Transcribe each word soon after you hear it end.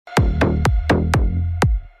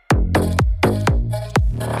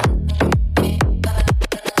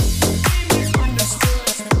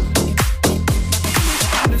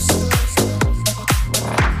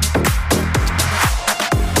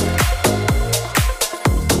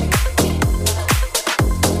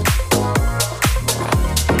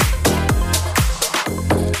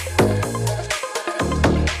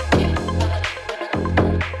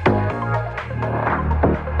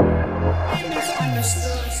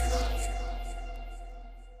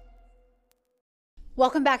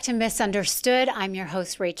Welcome back to Misunderstood. I'm your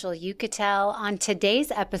host, Rachel Yucatel. On today's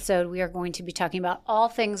episode, we are going to be talking about all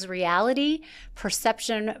things reality,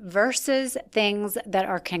 perception versus things that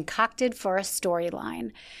are concocted for a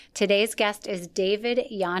storyline. Today's guest is David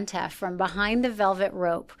Yontef from Behind the Velvet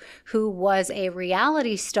Rope, who was a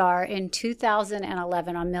reality star in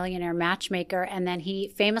 2011 on Millionaire Matchmaker, and then he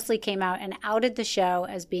famously came out and outed the show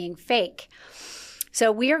as being fake.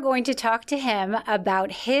 So we are going to talk to him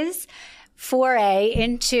about his foray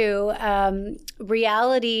into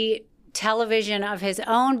reality television of his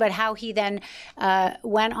own, but how he then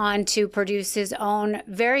went on to produce his own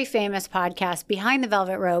very famous podcast, Behind the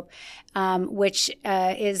Velvet Rope, which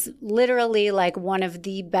is literally like one of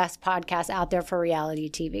the best podcasts out there for reality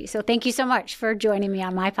TV. So thank you so much for joining me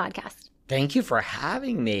on my podcast. Thank you for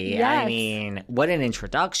having me. Yes. I mean, what an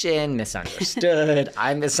introduction. Misunderstood.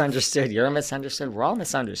 I'm misunderstood. You're misunderstood. We're all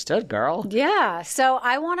misunderstood, girl. Yeah. So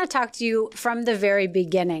I want to talk to you from the very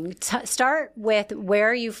beginning. Start with where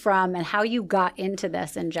are you from and how you got into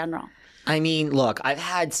this in general. I mean, look, I've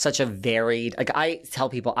had such a varied, I tell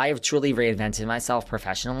people I have truly reinvented myself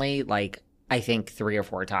professionally, I think 3 or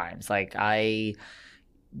 4 times. I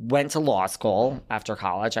went to law school after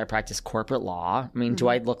college. I practiced corporate law. I mean, do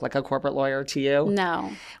I look like a corporate lawyer to you? No.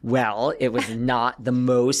 Well, it was not the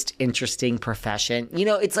most interesting profession. You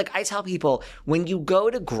know, it's like I tell people, when you go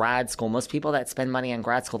to grad school, most people that spend money on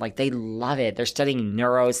grad school, they love it. They're studying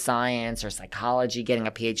neuroscience or psychology, getting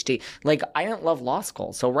a PhD. I didn't love law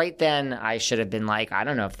school. So right then I should have been I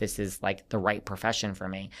don't know if this is the right profession for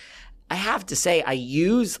me. I have to say, I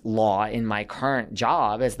use law in my current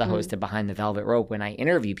job as the host of Behind the Velvet Rope when I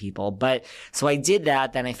interview people. But so I did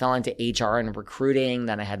that. Then I fell into HR and recruiting.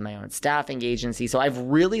 Then I had my own staffing agency. So I've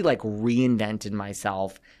really reinvented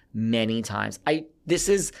myself many times. This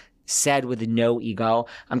is said with no ego.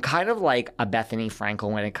 I'm kind of like a Bethany Frankel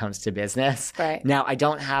when it comes to business. Right. Now, I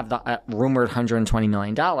don't have the rumored $120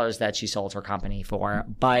 million that she sold her company for.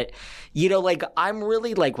 But, I'm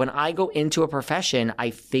really when I go into a profession,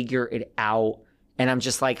 I figure it out. And I'm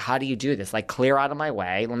just how do you do this? Clear out of my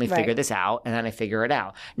way. Let me figure this out. And then I figure it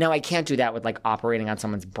out. Now, I can't do that with operating on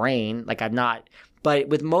someone's brain. I'm not. But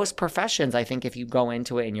with most professions, I think if you go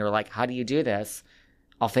into it and you're how do you do this?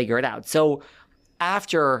 I'll figure it out. So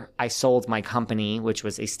after I sold my company, which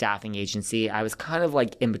was a staffing agency, I was kind of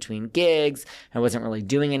in between gigs. I wasn't really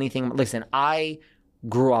doing anything. Listen, I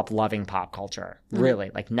grew up loving pop culture,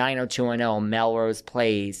 really. 90210, Melrose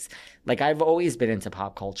Place. I've always been into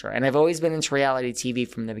pop culture. And I've always been into reality TV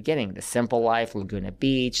from the beginning. The Simple Life, Laguna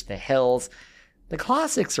Beach, The Hills. The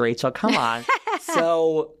classics, Rachel, come on.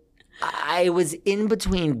 So I was in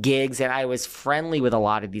between gigs and I was friendly with a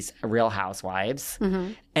lot of these Real Housewives.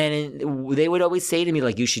 Mm-hmm. And they would always say to me,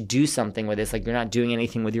 you should do something with this. You're not doing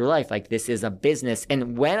anything with your life. This is a business.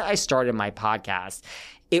 And when I started my podcast,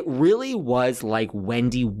 it really was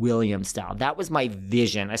Wendy Williams style. That was my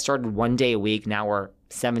vision. I started 1 day a week. Now we're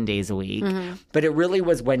 7 days a week. Mm-hmm. But it really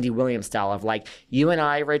was Wendy Williams style of you and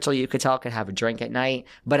I, Rachel Yucatel, could have a drink at night,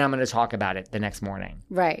 but I'm going to talk about it the next morning.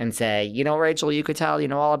 Right. And say, Rachel Yucatel, you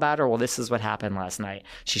know all about her? Well, this is what happened last night.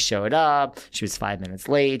 She showed up. She was 5 minutes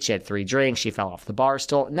late. She had 3 drinks. She fell off the bar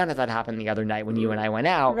stool. None of that happened the other night when you and I went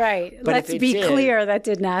out. Right. But Let's be clear that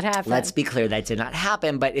did not happen. Let's be clear that did not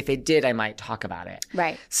happen. But if it did, I might talk about it.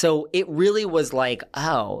 Right. So it really was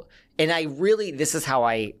and I really, this is how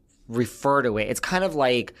I refer to it. It's kind of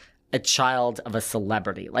like a child of a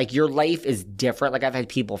celebrity. Your life is different. I've had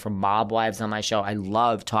people from Mob Wives on my show. I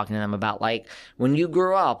love talking to them about when you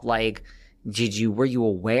grew up, were you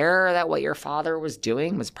aware that what your father was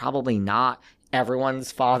doing was probably not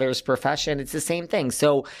everyone's father's profession? It's the same thing.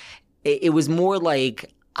 So it was more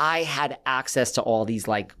I had access to all these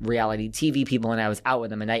reality TV people and I was out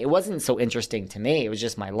with them, and it wasn't so interesting to me. It was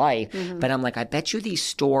just my life. Mm-hmm. But I'm I bet you these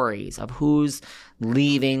stories of who's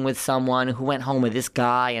leaving with someone, who went home with this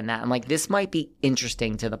guy and that. I'm this might be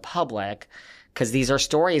interesting to the public because these are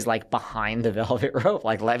stories behind the velvet rope.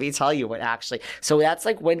 Let me tell you what actually. So that's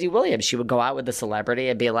Wendy Williams. She would go out with a celebrity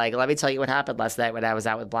and be let me tell you what happened last night when I was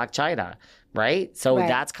out with Black China. Right? So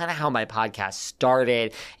that's kind of how my podcast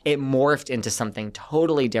started. It morphed into something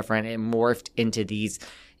totally different. It morphed into these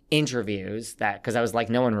interviews because I was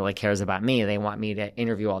no one really cares about me. They want me to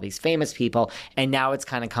interview all these famous people. And now it's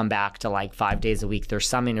kind of come back to 5 days a week. There's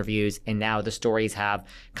some interviews and now the stories have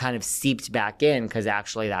kind of seeped back in because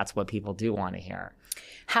actually that's what people do want to hear.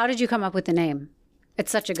 How did you come up with the name?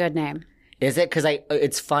 It's such a good name. Is it? Because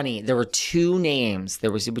it's funny. There were 2 names.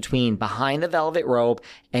 There was between Behind the Velvet Rope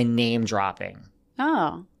and Name Dropping.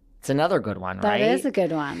 Oh. It's another good one, right? That is a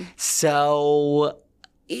good one. So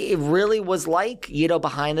it really was like,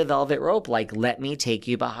 behind the velvet rope. Like, let me take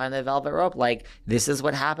you behind the velvet rope. Like, this is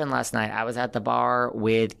what happened last night. I was at the bar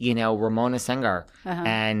with, Ramona Singer.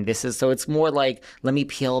 And so it's more like, let me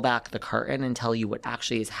peel back the curtain and tell you what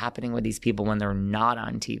actually is happening with these people when they're not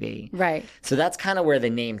on TV. Right. So that's kind of where the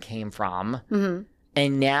name came from. Mm-hmm.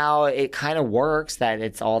 And now it kind of works that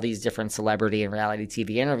it's all these different celebrity and reality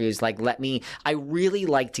TV interviews. Like, I really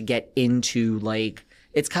like to get into, like,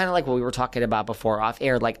 it's kind of like what we were talking about before off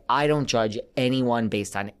air. Like, I don't judge anyone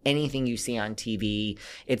based on anything you see on TV.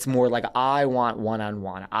 It's more like, I want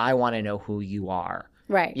one-on-one. I want to know who you are.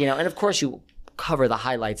 Right. And of course you cover the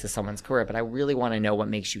highlights of someone's career, but I really want to know what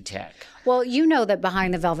makes you tick. Well, that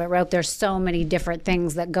behind the velvet rope, there's so many different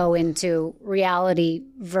things that go into reality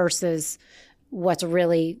versus what's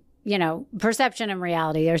really, perception and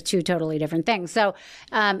reality. There's two totally different things. So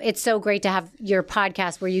it's so great to have your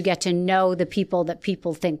podcast where you get to know the people that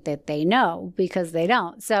people think that they know, because they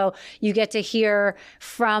don't. So you get to hear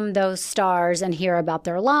from those stars and hear about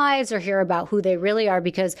their lives or hear about who they really are,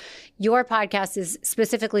 because your podcast is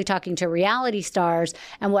specifically talking to reality stars.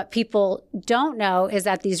 And what people don't know is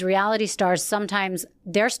that these reality stars, sometimes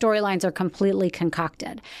their storylines are completely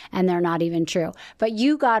concocted and they're not even true. But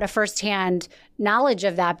you got a firsthand knowledge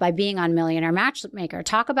of that by being on Millionaire Matchmaker.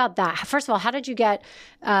 Talk about that. First of all, how did you get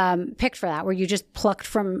picked for that? Were you just plucked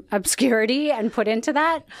from obscurity and put into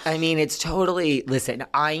that? I mean, it's totally, listen,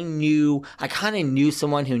 I kind of knew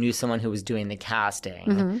someone who was doing the casting.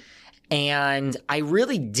 Mm-hmm. And I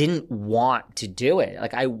really didn't want to do it.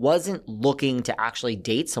 Like, I wasn't looking to actually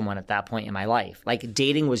date someone at that point in my life. Like,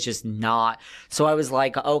 dating was just not. So I was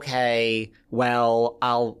like, okay, well,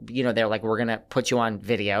 they're like, we're going to put you on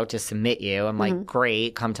video to submit you. I'm like,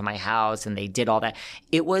 great, come to my house. And they did all that.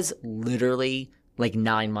 It was literally like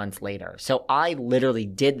 9 months later. So I literally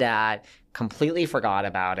did that, completely forgot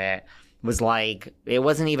about it. Was like, it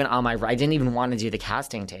wasn't even on I didn't even want to do the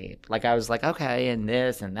casting tape. Like, I was like, okay, and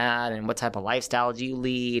this and that, and what type of lifestyle do you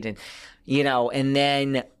lead? And, and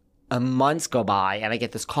then months go by and I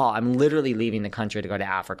get this call. I'm literally leaving the country to go to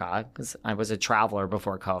Africa because I was a traveler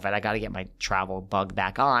before COVID. I got to get my travel bug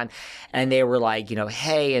back on. And they were like,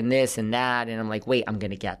 hey, and this and that. And I'm like, wait, I'm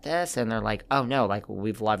going to get this. And they're like, oh no, like,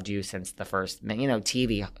 we've loved you since the first,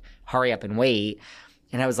 TV, hurry up and wait.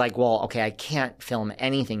 And I was like, well, okay, I can't film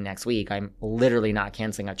anything next week. I'm literally not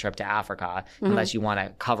canceling a trip to Africa unless you want to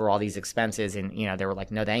cover all these expenses. And, they were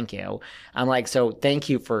like, no, thank you. I'm like, so thank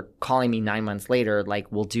you for calling me 9 months later.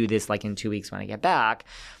 Like, we'll do this like in 2 weeks when I get back.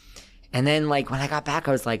 And then, like, when I got back,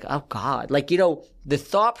 I was like, oh God. Like, the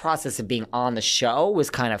thought process of being on the show was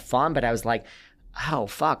kind of fun, but I was like, oh,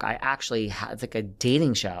 fuck, I actually it's like a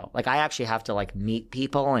dating show. Like, I actually have to, like, meet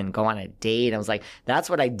people and go on a date. I was like, that's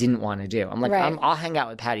what I didn't want to do. I'm like, right. I'll hang out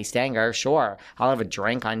with Patty Stanger, sure. I'll have a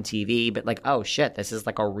drink on TV, but, like, oh, shit, this is,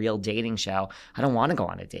 like, a real dating show. I don't want to go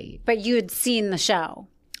on a date. But you had seen the show.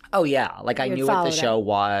 Oh, yeah. Like, I knew what the show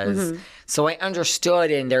was. Mm-hmm. So I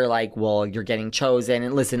understood, and they're like, well, you're getting chosen.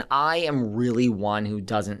 And listen, I am really one who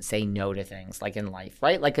doesn't say no to things, like, in life,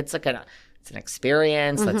 right? Like, it's like it's an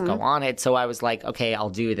experience. Let's go on it. So I was like, okay, I'll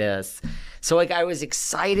do this. So, like, I was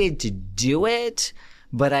excited to do it,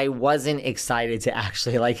 but I wasn't excited to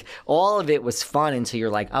actually, like, all of it was fun until you're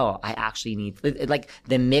like, oh, I actually need, like,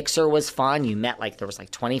 the mixer was fun. You met, like, there was like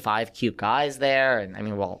 25 cute guys there. And I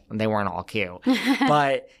mean, well, they weren't all cute.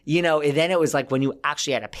 But, and then it was like when you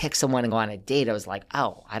actually had to pick someone and go on a date, I was like,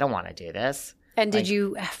 oh, I don't want to do this. And did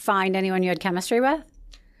you find anyone you had chemistry with?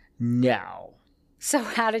 No. So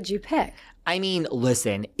how did you pick? I mean,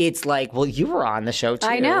 listen, it's like, well, you were on the show too.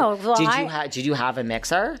 I know. Well, did you have a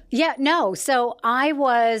mixer? Yeah, no. So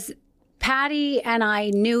Patty and I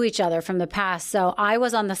knew each other from the past. So I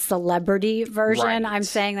was on the celebrity version. Right. I'm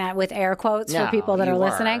saying that with air quotes for people that are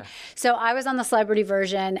listening. So I was on the celebrity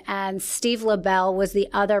version, and Steve LaBelle was the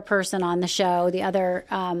other person on the show, the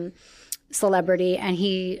other celebrity, and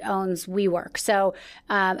he owns WeWork. So,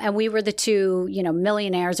 and we were the two,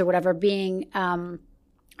 millionaires or whatever, being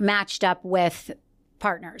matched up with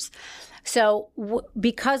partners. So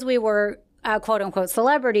because we were quote unquote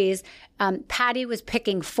celebrities, Patty was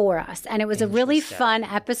picking for us. And it was a really fun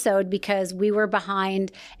episode because we were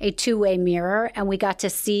behind a two-way mirror and we got to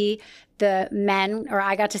see the men, or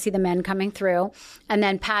I got to see the men coming through. And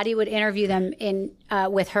then Patty would interview them in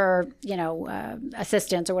with her,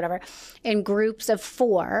 assistants or whatever, in groups of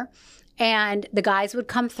 4. And the guys would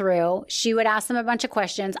come through. She would ask them a bunch of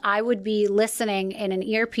questions. I would be listening in an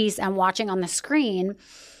earpiece and watching on the screen.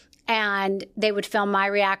 And they would film my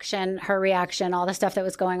reaction, her reaction, all the stuff that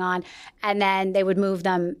was going on. And then they would move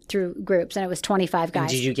them through groups. And it was 25 guys.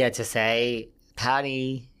 And did you get to say,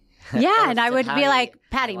 Patty, Yeah, and I would be like,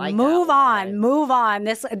 Patty, move on.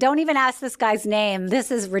 Don't even ask this guy's name.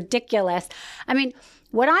 This is ridiculous. I mean,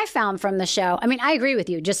 what I found from the show, I mean, I agree with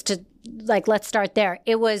you, just to let's start there.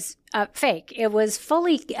 It was fake. It was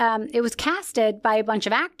fully, it was casted by a bunch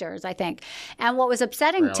of actors, I think. And what was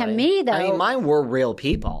upsetting to me, though. I mean, mine were real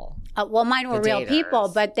people. Well, mine were real people,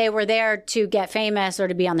 but they were there to get famous or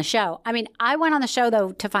to be on the show. I mean, I went on the show,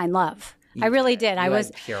 though, to find love. I really did. I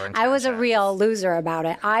was a real loser about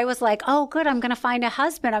it. I was like, oh, good, I'm going to find a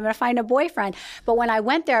husband. I'm going to find a boyfriend. But when I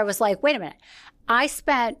went there, I was like, wait a minute. I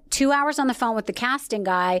spent 2 hours on the phone with the casting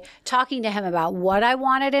guy talking to him about what I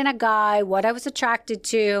wanted in a guy, what I was attracted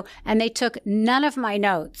to, and they took none of my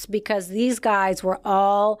notes because these guys were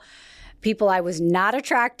all people I was not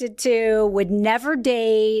attracted to, would never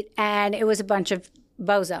date, and it was a bunch of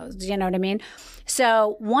bozos, you know what I mean?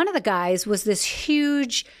 So one of the guys was this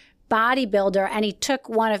huge bodybuilder, and he took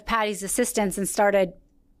one of Patty's assistants and started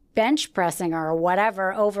bench pressing her or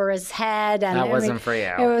whatever over his head. And that wasn't for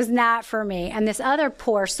you. It was not for me. And this other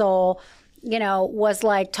poor soul, you know, was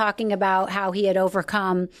like talking about how he had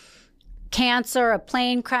overcome cancer, a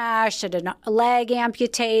plane crash, had a leg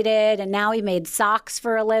amputated, and now he made socks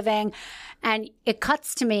for a living. And it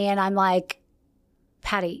cuts to me, and I'm like,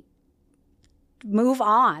 Patty, move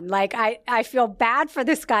on. Like, I feel bad for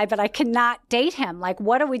this guy, but I cannot date him. Like,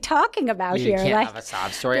 what are we talking about here? You can't like, have a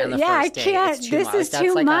sob story on the first date. Yeah, I can't. This is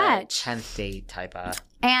too like much. A 10th date type of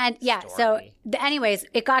And yeah, story. so anyways,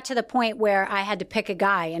 it got to the point where I had to pick a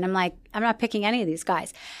guy, and I'm like, I'm not picking any of these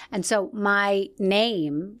guys. And so my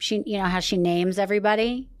name, she, you know how she names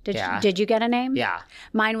everybody? Did you get a name? Yeah.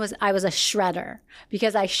 Mine was, I was a shredder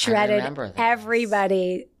because I shredded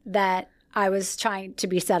everybody that I was trying to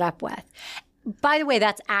be set up with. By the way,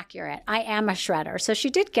 that's accurate. I am a shredder. So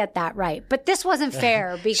she did get that right. But this wasn't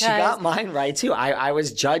fair because... She got mine right, too. I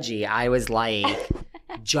was judgy. I was like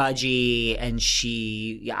judgy, and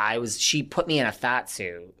she put me in a fat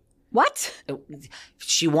suit. What?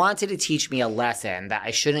 She wanted to teach me a lesson that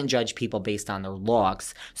I shouldn't judge people based on their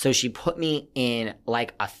looks. So she put me in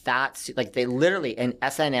like a fat suit. Like they literally, an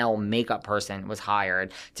SNL makeup person was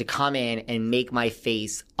hired to come in and make my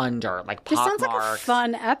face under like pock marks. This sounds like a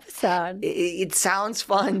fun episode. It sounds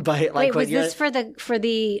fun, but like wait, was this for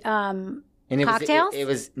the and cocktails? It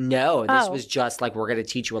was no. This was just like, we're going to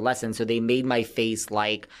teach you a lesson. So they made my face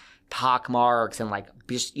like pock marks and like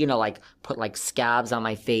just, you know, like put like scabs on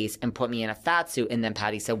my face and put me in a fat suit. And then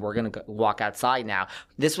Patty said, we're going to walk outside now.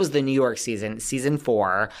 This was the New York season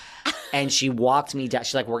 4. And she walked me down.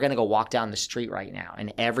 She's like, we're going to go walk down the street right now.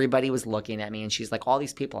 And everybody was looking at me. And she's like, all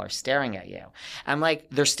these people are staring at you. I'm like,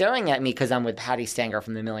 they're staring at me because I'm with Patty Stanger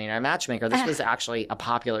from The Millionaire Matchmaker. This was actually a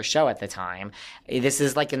popular show at the time. This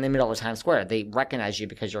is like in the middle of Times Square. They recognize you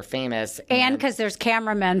because you're famous. And because there's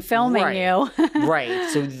cameramen filming you. Right.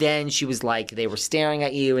 So then she was like, they were staring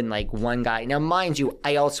at you, and like one guy. Now, mind you,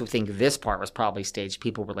 I also think this part was probably staged.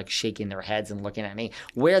 People were like shaking their heads and looking at me.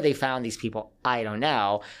 Where they found these people, I don't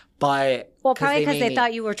know. But well, probably because they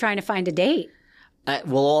thought you were trying to find a date.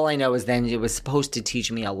 Well, all I know is then it was supposed to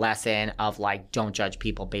teach me a lesson of like, don't judge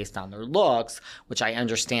people based on their looks, which I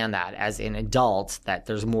understand that as an adult, that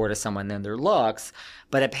there's more to someone than their looks.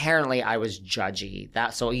 But apparently I was judgy.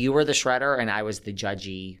 So you were the shredder and I was the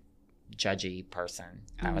judgy person.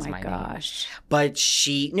 That was my gosh. Name. But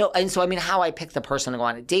and so I mean, how I pick the person to go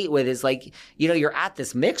on a date with is like, you know, you're at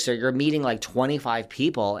this mixer, you're meeting like 25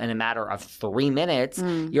 people in a matter of 3 minutes.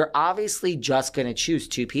 You're obviously just going to choose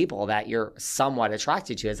 2 people that you're somewhat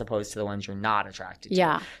attracted to as opposed to the ones you're not attracted to.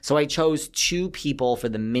 Yeah. So I chose 2 people for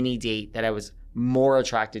the mini date that I was more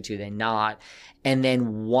attracted to than not. And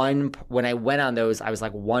then when I went on those, I was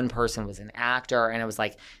like, one person was an actor, and I was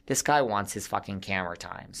like, this guy wants his fucking camera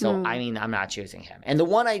time. So, I mean, I'm not choosing him. And the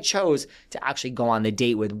one I chose to actually go on the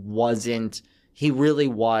date with he really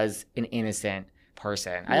was an innocent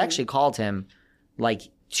person. I actually called him like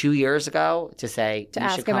 2 years ago to say, to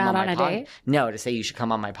ask him out on a date? No, to say you should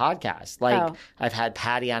come on my podcast. Like, I've had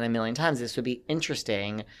Patty on a million times. This would be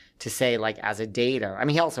interesting to say, like, as a dater. I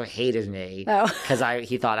mean, he also hated me because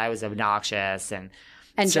he thought I was obnoxious and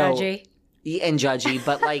judgy. And judgy,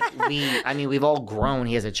 but like we've all grown.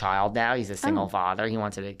 He has a child now. He's a single father. He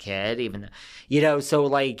wanted a kid, even though, you know. So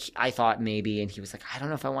like, I thought maybe, and he was like, I don't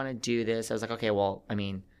know if I want to do this. I was like, okay, well, I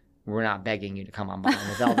mean, we're not begging you to come on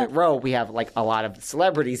Behind the Velvet Rope. We have like a lot of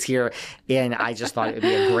celebrities here, and I just thought it would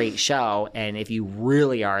be a great show. And if you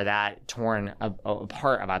really are that torn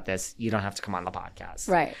apart about this, you don't have to come on the podcast.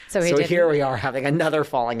 Right. So here we are having another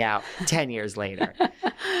falling out 10 years later.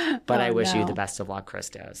 But I wish you the best of luck,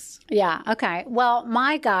 Christos. Yeah. Okay. Well,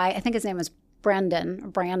 my guy, I think his name was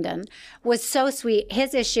Brandon, was so sweet.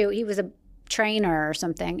 His issue, he was a trainer or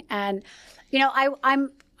something. And, you know,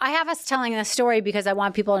 I have us telling this story because I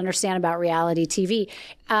want people to understand about reality TV.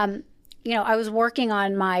 You know, I was working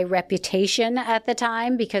on my reputation at the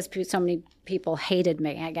time because so many people hated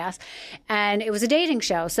me, I guess. And it was a dating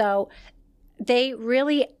show. So they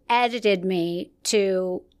really edited me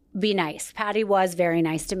to be nice. Patty was very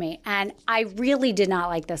nice to me. And I really did not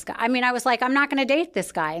like this guy. I mean, I was like, I'm not going to date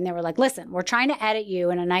this guy. And they were like, listen, we're trying to edit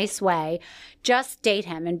you in a nice way. Just date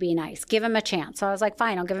him and be nice. Give him a chance. So I was like,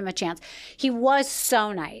 fine, I'll give him a chance. He was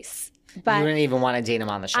so nice. But you didn't even want to date him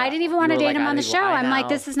on the show. I didn't even want to date him on the show. I'm like,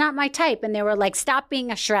 this is not my type. And they were like, stop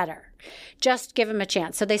being a shredder. Just give him a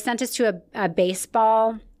chance. So they sent us to a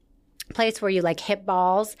baseball place where you like hit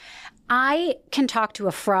balls. I can talk to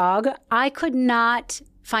a frog. I could not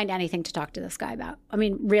find anything to talk to this guy about. I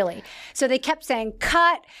mean, really. So they kept saying,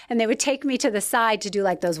 cut. And they would take me to the side to do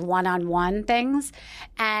like those one-on-one things.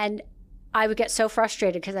 And I would get so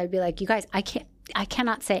frustrated because I'd be like, you guys, I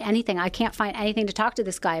cannot say anything. I can't find anything to talk to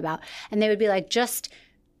this guy about. And they would be like, just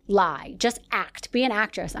lie, just act, be an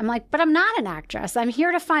actress. I'm like, but I'm not an actress. I'm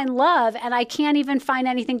here to find love, and I can't even find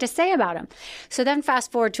anything to say about him. So then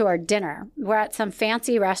fast forward to our dinner. We're at some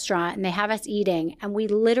fancy restaurant, and they have us eating, and we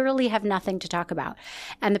literally have nothing to talk about.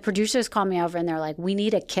 And the producers call me over, and they're like, we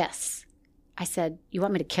need a kiss. I said, you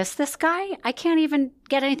want me to kiss this guy? I can't even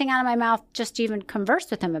get anything out of my mouth just to even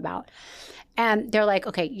converse with him about. And they're like,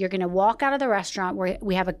 okay, you're going to walk out of the restaurant where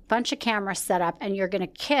we have a bunch of cameras set up, and you're going to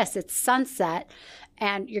kiss. It's sunset,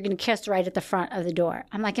 and you're going to kiss right at the front of the door.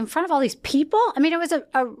 I'm like, in front of all these people? I mean, it was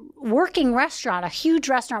a working restaurant, a huge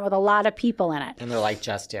restaurant with a lot of people in it. And they're like,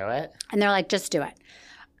 just do it? And they're like, just do it.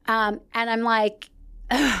 And I'm like,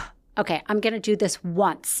 okay, I'm going to do this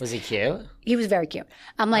once. Was he cute? He was very cute.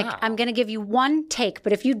 I'm like, Wow. I'm going to give you one take,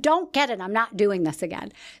 but if you don't get it, I'm not doing this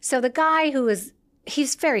again. So the guy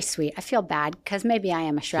he's very sweet. I feel bad because maybe I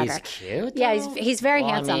am a shredder. He's cute, Yeah, though? he's very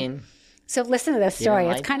handsome. I mean, so listen to this story.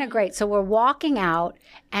 like It's kind of great. So we're walking out,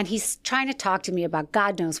 and he's trying to talk to me about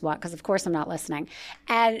God knows what, because of course I'm not listening.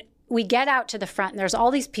 And we get out to the front, and there's all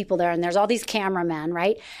these people there, and there's all these cameramen,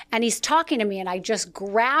 right? And he's talking to me, and I just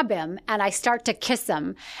grab him, and I start to kiss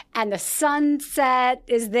him. And the sunset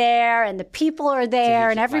is there, and the people are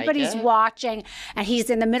there, and everybody's watching. And he's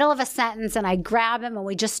in the middle of a sentence, and I grab him, and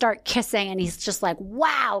we just start kissing. And he's just like,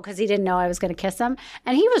 wow, because he didn't know I was going to kiss him.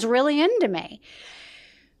 And he was really into me.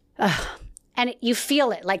 And you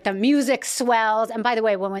feel it, like the music swells. And by the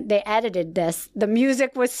way, when they edited this, the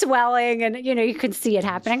music was swelling, and you could see it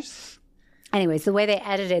happening. Anyways, the way they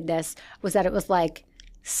edited this was that it was like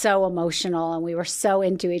so emotional, and we were so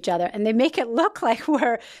into each other. And they make it look like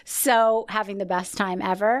we're so having the best time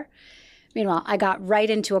ever. Meanwhile, I got right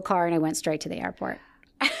into a car, and I went straight to the airport.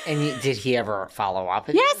 And did he ever follow up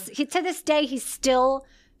with Yes. To this day, he still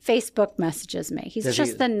Facebook messages me. He's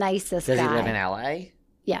the nicest guy. Does he live in L.A.?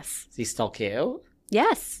 Yes. Is he still cute?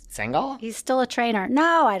 Yes. Single? He's still a trainer.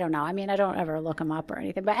 No, I don't know. I mean, I don't ever look him up or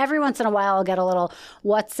anything. But every once in a while, I'll get a little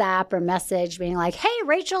WhatsApp or message being like, hey,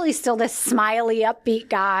 Rachel, he's still this smiley, upbeat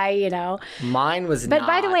guy, Mine was But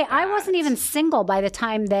by the way, I wasn't even single by the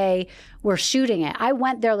time they were shooting it. I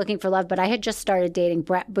went there looking for love, but I had just started dating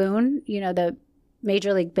Brett Boone, the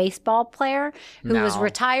Major League Baseball player who was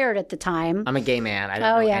retired at the time. I'm a gay man. I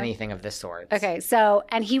don't know anything of this sort. Okay,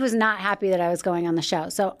 and he was not happy that I was going on the show.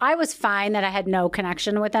 So I was fine that I had no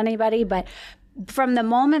connection with anybody, but from the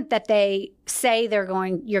moment that they say you're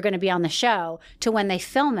going to be on the show to when they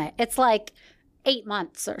film it, it's like 8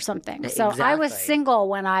 months or something. So I was single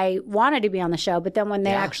when I wanted to be on the show, but then when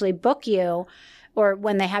they actually book you or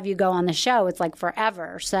when they have you go on the show, it's like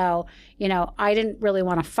forever. So, I didn't really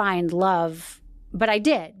want to find love. But I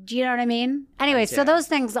did. Do you know what I mean? Anyway, so those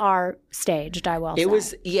things are staged, I will say. It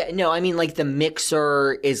was, I mean, like the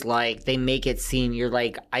mixer is like, they make it seem you're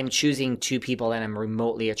like, I'm choosing two people that I'm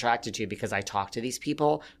remotely attracted to because I talk to these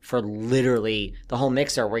people for literally the whole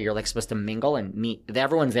mixer where you're like supposed to mingle and meet.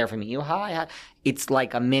 Everyone's there for me. Hi. It's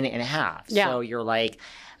like a minute and a half. Yeah. So you're like,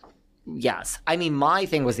 yes. I mean, my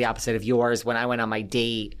thing was the opposite of yours. When I went on my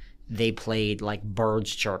date, they played like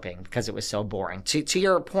birds chirping because it was so boring. To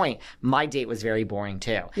your point, my date was very boring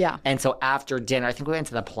too. Yeah. And so after dinner, I think we went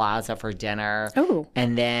to the plaza for dinner. Ooh.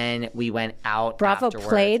 And then we went out Bravo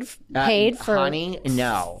afterwards. paid for... Honey,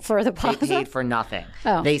 no. For the plaza? They paid for nothing.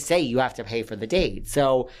 Oh. They say you have to pay for the date.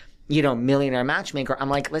 So... Millionaire Matchmaker, I'm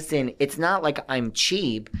like, listen, it's not like I'm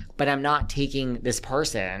cheap, but I'm not taking this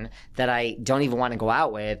person that I don't even want to go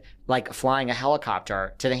out with, like flying a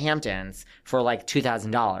helicopter to the Hamptons for like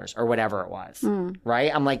 $2,000 or whatever it was,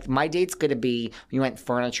 right? I'm like, my date's going to be, we went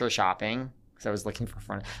furniture shopping because I was looking for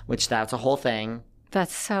furniture, which that's a whole thing.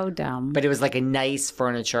 That's so dumb. But it was like a nice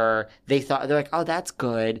furniture. They're like, oh, that's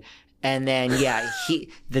good. And then,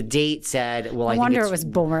 the date said, well, I wonder it was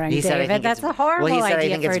boring, David. That's a horrible idea. Well, he said, I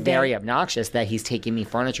think for it's a date. very obnoxious that he's taking me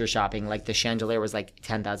furniture shopping. Like, the chandelier was like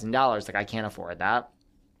 $10,000. Like, I can't afford that.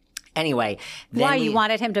 Anyway. Why, you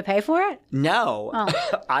wanted him to pay for it? No.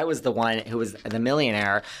 Oh. I was the one who was the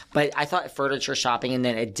millionaire. But I thought furniture shopping and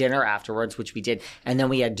then a dinner afterwards, which we did. And then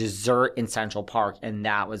we had dessert in Central Park. And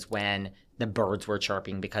that was when the birds were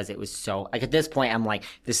chirping because it was so, like, at this point, I'm like,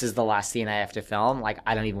 this is the last scene I have to film. Like,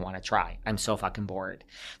 I don't even want to try. I'm so fucking bored.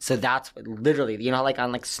 So that's literally, you know, like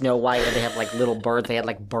on like Snow White where they have like little birds, they had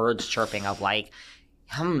like birds chirping of like,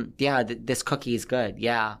 this cookie is good.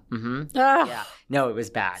 Yeah. Mm-hmm. Yeah. No, it was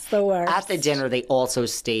bad. It's the worst. At the dinner, they also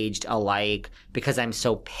staged because I'm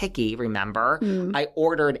so picky, remember? I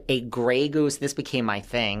ordered a Grey Goose. This became my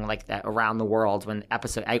thing, like that around the world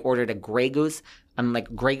I ordered a Grey Goose. I'm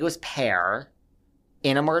like, Grey Goose pear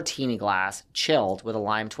in a martini glass, chilled with a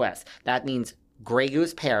lime twist. That means Grey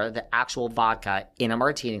Goose pear, the actual vodka in a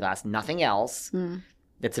martini glass, nothing else.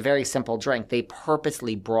 It's a very simple drink. They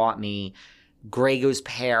purposely brought me Grey Goose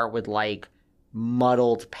pear with like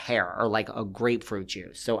muddled pear or like a grapefruit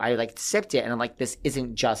juice. So I like sipped it and I'm like, this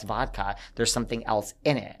isn't just vodka. There's something else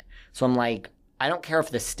in it. So I'm like, I don't care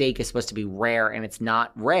if the steak is supposed to be rare and it's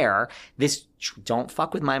not rare. Don't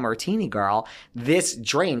fuck with my martini, girl. This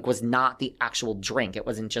drink was not the actual drink. It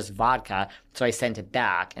wasn't just vodka. So I sent it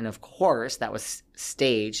back. And of course that was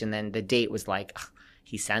staged. And then the date was like,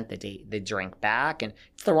 he sent the drink back and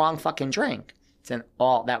it's the wrong fucking drink.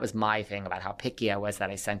 That was my thing about how picky I was that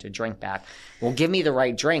I sent a drink back. Well, give me the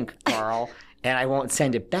right drink, Carl, and I won't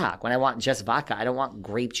send it back. When I want just vodka, I don't want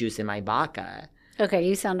grape juice in my vodka. Okay,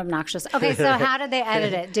 you sound obnoxious. Okay, so how did they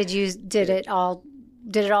edit it? Did it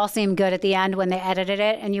all seem good at the end when they edited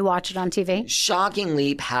it and you watched it on TV?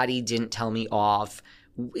 Shockingly, Patty didn't tell me off.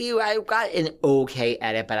 I got an okay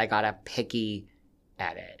edit, but I got a picky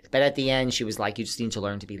edit. But at the end, she was like, you just need to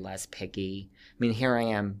learn to be less picky. I mean, here I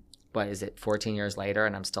am. What is it, 14 years later,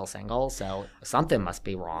 and I'm still single, so something must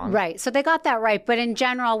be wrong. Right. So they got that right. But in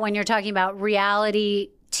general, when you're talking about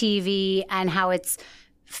reality TV and how it's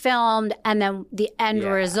filmed and then the end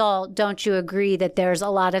result, don't you agree that there's a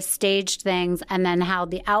lot of staged things and then how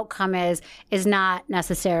the outcome is not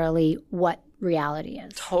necessarily what reality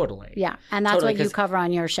is? Totally. Yeah. And that's what you cover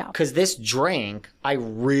on your show. Because this drink,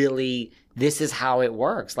 this is how it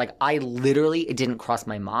works. Like, it didn't cross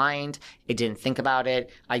my mind. I didn't think about it.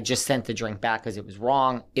 I just sent the drink back because it was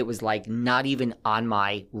wrong. It was like not even on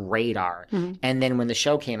my radar. Mm-hmm. And then when the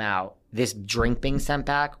show came out, this drink being sent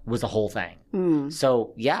back was a whole thing.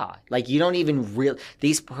 So yeah, like you don't even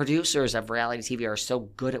these producers of reality TV are so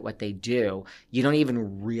good at what they do. You don't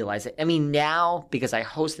even realize it. I mean, now because I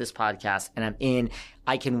host this podcast and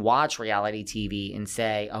I can watch reality TV and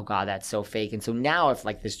say, oh God, that's so fake. And so now if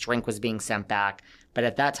like this drink was being sent back, but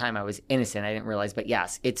at that time I was innocent, I didn't realize. But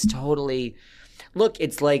yes, it's totally, look,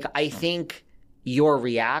 it's like, I think your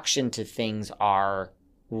reaction to things are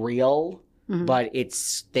real. Mm-hmm. But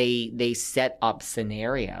they set up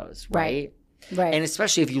scenarios, right? Right. And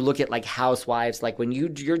especially if you look at like Housewives, like when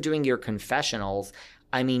you're doing your confessionals,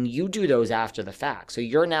 I mean, you do those after the fact. So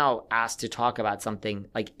you're now asked to talk about something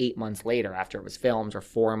like 8 months later after it was filmed or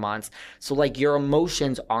 4 months. So like your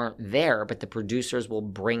emotions aren't there, but the producers will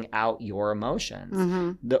bring out your emotions.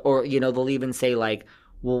 Mm-hmm. They'll even say like,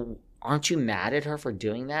 well, aren't you mad at her for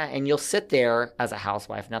doing that? And you'll sit there as a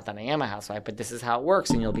housewife, not that I am a housewife, but this is how it works.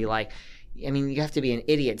 And you'll be like, I mean, you have to be an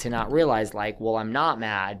idiot to not realize like, well, I'm not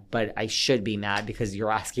mad, but I should be mad because you're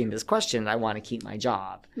asking this question. I want to keep my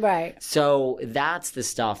job. Right. So that's the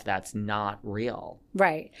stuff that's not real.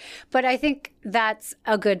 Right. But I think that's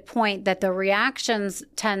a good point that the reactions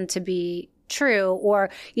tend to be true, or,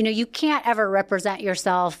 you can't ever represent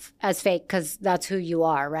yourself as fake because that's who you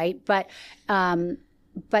are. Right. But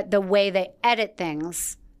the way they edit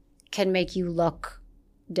things can make you look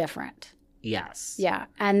different. Yes. Yeah.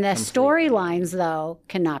 And the storylines, though,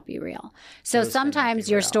 cannot be real. So sometimes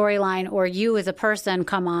your storyline or you as a person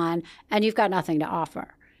come on and you've got nothing to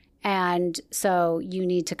offer. And so you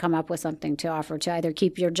need to come up with something to offer to either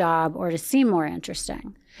keep your job or to seem more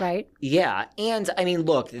interesting, right? Yeah. And I mean,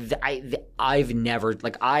 look, I've never,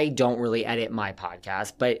 like, I don't really edit my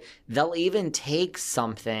podcast, but they'll even take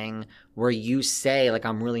something where you say, like,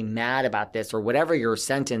 I'm really mad about this or whatever your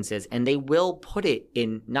sentence is, and they will put it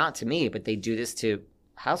in, not to me, but they do this to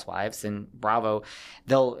Housewives and Bravo.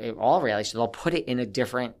 They'll put it in a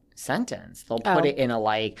different sentence. They'll put it in a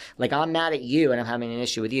like I'm mad at you and I'm having an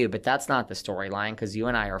issue with you, but that's not the storyline because you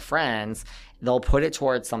and I are friends. They'll put it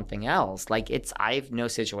towards something else. Like I've known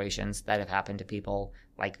situations that have happened to people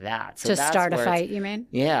like that. So to start a fight, you mean?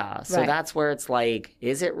 Yeah. So that's where it's like,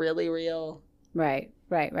 is it really real? Right.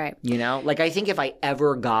 You know, like I think if I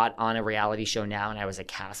ever got on a reality show now and I was a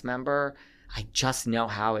cast member, I just know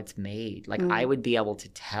how it's made. Like I would be able to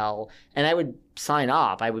tell, and I would sign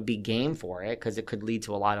up. I would be game for it because it could lead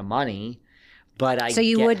to a lot of money. But so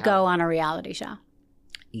you would go on a reality show?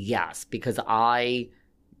 Yes, because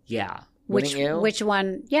yeah. Which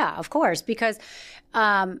one? Yeah, of course. Because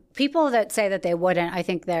people that say that they wouldn't, I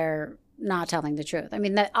think they're not telling the truth. I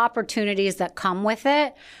mean, the opportunities that come with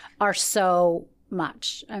it are so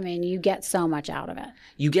much. I mean, you get so much out of it.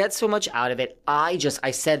 You get so much out of it. I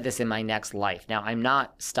said this in my next life. Now, I'm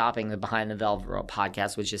not stopping the Behind the Velvet Rope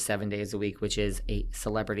podcast, which is 7 days a week, which is a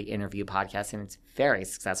celebrity interview podcast, and it's very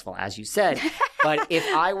successful, as you said. But if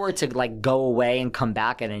I were to like go away and come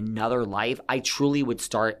back in another life, I truly would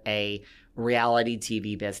start a reality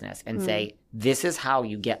TV business and say, this is how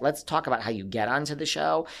you get, let's talk about how you get onto the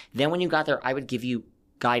show. Then when you got there, I would give you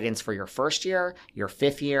guidance for your first year, your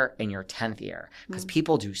 5th year, and your 10th year. Because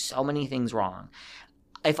people do so many things wrong.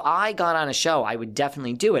 If I got on a show, I would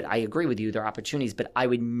definitely do it. I agree with you, there are opportunities, but I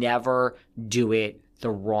would never do it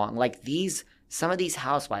the wrong. Like some of these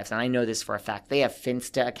housewives, and I know this for a fact, they have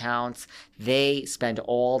Finsta accounts. They spend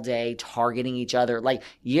all day targeting each other. Like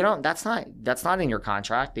that's not in your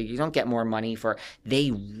contract. You don't get more money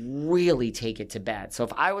they really take it to bed. So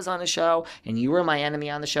if I was on a show and you were my enemy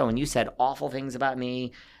on the show and you said awful things about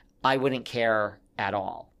me, I wouldn't care at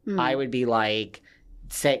all. I would be like,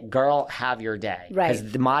 say, girl, have your day. Right.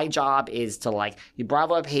 Because my job is to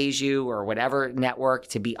Bravo pays you or whatever network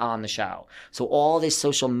to be on the show. So all this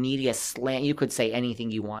social media slant, you could say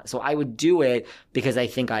anything you want. So I would do it because I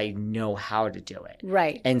think I know how to do it.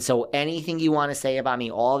 Right. And so anything you want to say about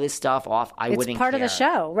me, all this stuff I wouldn't care. It's part of the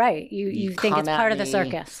show, right? You think it's part of the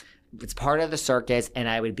circus. It's part of the circus. And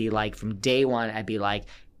I would be like, from day one, I'd be like,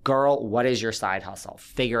 girl, what is your side hustle?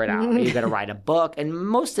 Figure it out. Are you going to write a book? And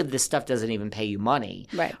most of this stuff doesn't even pay you money.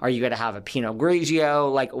 Right. Are you going to have a Pinot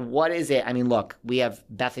Grigio? Like, what is it? I mean, look, we have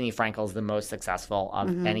Bethany Frankel's the most successful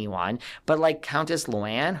of anyone. But like Countess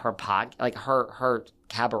Luann, her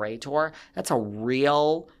cabaret tour, that's a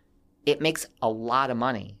real... It makes a lot of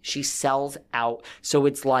money. She sells out. So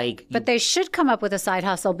it's like... But they should come up with a side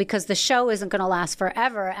hustle because the show isn't going to last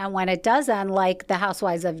forever. And when it does end, like the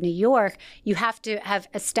Housewives of New York, you have to have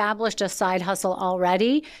established a side hustle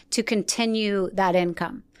already to continue that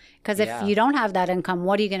income. Because if you don't have that income,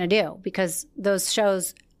 what are you going to do? Because those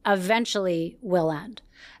shows eventually will end.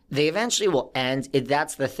 They eventually will end.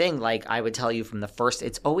 That's the thing. Like I would tell you from the first,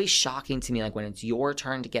 it's always shocking to me, like when it's your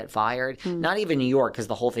turn to get fired, not even New York because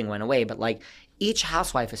the whole thing went away, but like each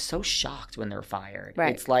housewife is so shocked when they're fired.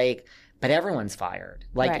 Right. It's like, but everyone's fired.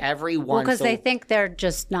 Like everyone. Well, because they think they're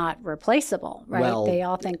just not replaceable, right? Well, they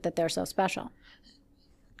all think that they're so special.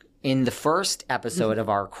 In the first episode of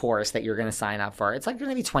our course that you're going to sign up for, it's like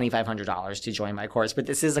going to be $2,500 to join my course, but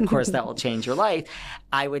this is a course that will change your life.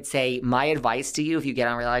 I would say my advice to you if you get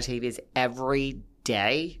on reality TV is every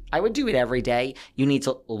day, I would do it every day. You need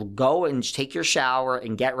to go and take your shower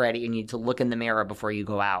and get ready. You need to look in the mirror before you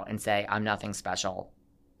go out and say, I'm nothing special.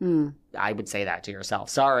 I would say that to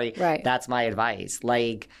yourself. Sorry. Right. That's my advice.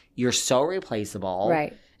 Like, you're so replaceable.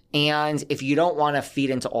 Right. And if you don't want to feed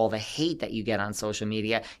into all the hate that you get on social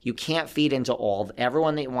media, you can't feed into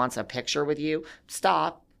everyone that wants a picture with you.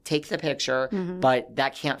 Stop, take the picture, but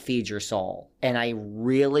that can't feed your soul. And I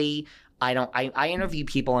interview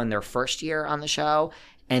people in their first year on the show,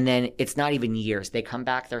 and then it's not even years. They come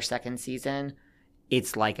back their second season,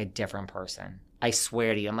 it's like a different person. I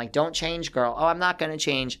swear to you. I'm like, don't change, girl. Oh, I'm not going to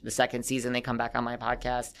change. The second season they come back on my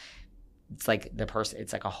podcast, it's like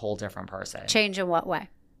it's like a whole different person. Change in what way?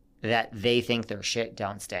 That they think their shit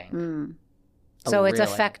don't stink. So it's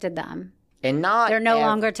affected them. And they're no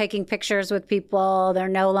longer taking pictures with people. They're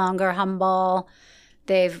no longer humble.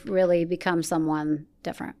 They've really become someone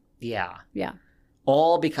different. Yeah. Yeah.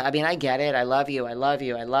 All because, I mean, I get it. I love you. I love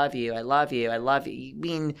you. I love you. I love you. I love you. I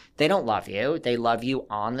mean, they don't love you. They love you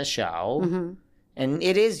on the show. And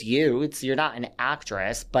it is you. You're not an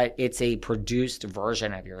actress, but it's a produced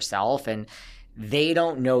version of yourself. And they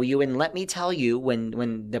don't know you. And let me tell you,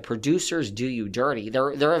 when the producers do you dirty,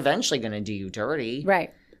 they're eventually going to do you dirty.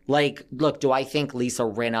 Right. Like, look, do I think Lisa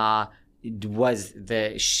Rinna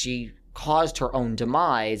she caused her own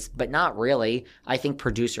demise? But not really. I think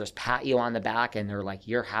producers pat you on the back and they're like,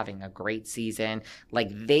 you're having a great season. Like,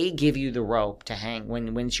 they give you the rope to hang.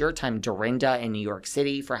 When it's your time, Dorinda in New York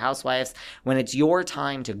City for Housewives, when it's your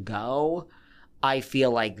time to go, I feel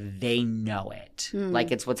like they know it.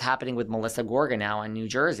 Like, it's what's happening with Melissa Gorga now in New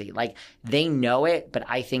Jersey. Like, they know it, but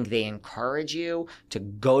I think they encourage you to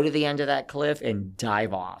go to the end of that cliff and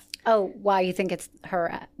dive off. Oh, wow. You think it's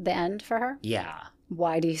the end for her? Yeah.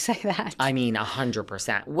 Why do you say that? I mean,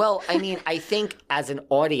 100%. Well, I mean, I think as an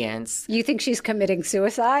audience, You think she's committing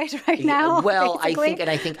suicide right now? well, basically?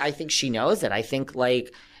 I think she knows it. I think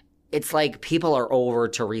like it's like people are over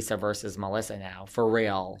Teresa versus Melissa now, for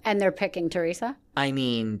real. And they're picking Teresa? I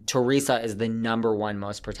mean, Teresa is the number one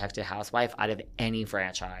most protected housewife out of any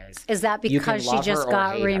franchise. Is that You can because she love her just or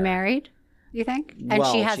got hate her. remarried, you think? And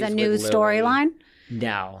Well, she has a she's new with Louis. storyline?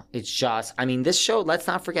 No, it's just, I mean, this show, let's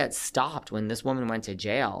not forget, stopped when this woman went to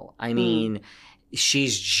jail. I mean, she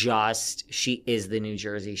is the New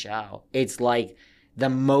Jersey show. It's like the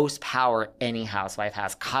most power any housewife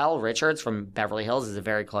has. Kyle Richards from Beverly Hills is a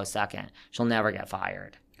very close second. She'll never get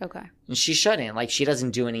fired. Okay. And she shouldn't. Like, she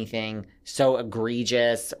doesn't do anything so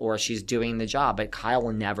egregious or she's doing the job, but Kyle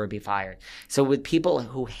will never be fired. So with people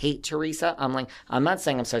who hate Teresa, I'm like, I'm not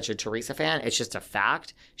saying I'm such a Teresa fan. It's just a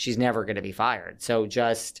fact. She's never going to be fired. So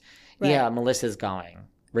just, yeah, Melissa's going.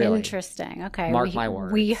 Really. Interesting. Okay. Mark my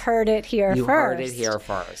words. We heard it here You first. heard it here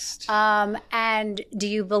first. And do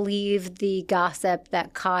you believe the gossip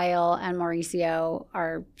that Kyle and Mauricio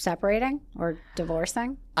are separating or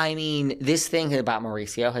divorcing? I mean, this thing about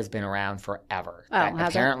Mauricio has been around forever. That has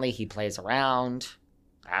it? apparently he plays around.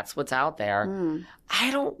 That's what's out there.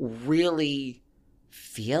 I don't really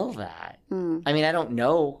feel that. I mean, I don't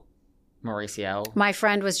know Mauricio. My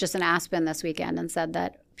friend was just in Aspen this weekend and said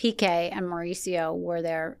that PK and Mauricio were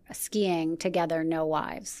there skiing together, no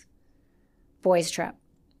wives. Boys trip.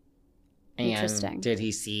 Interesting. And did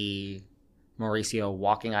he see Mauricio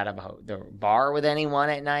walking out of the bar with anyone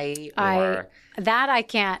at night? Or... That I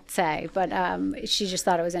can't say, but she just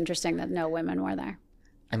thought it was interesting that no women were there.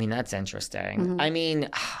 I mean, that's interesting. I mean,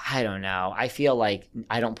 I don't know. I feel like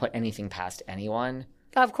I don't put anything past anyone.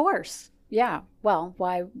 Of course. Yeah. Well,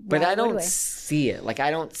 why But I would don't we? see it. Like,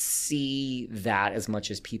 I don't see that as much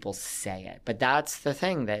as people say it. But that's the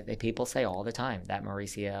thing that people say all the time, that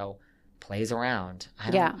Mauricio plays around.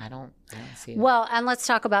 I don't see it. Well, and let's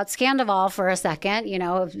talk about Scandival for a second, you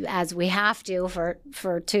know, as we have to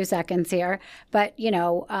for 2 seconds here. But, you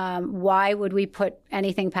know, why would we put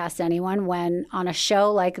anything past anyone when on a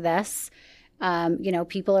show like this, you know,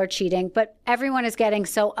 people are cheating, but everyone is getting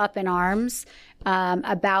so up in arms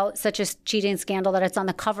about such a cheating scandal that it's on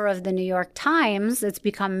the cover of the New York Times. It's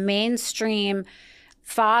become mainstream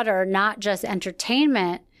fodder, not just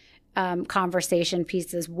entertainment conversation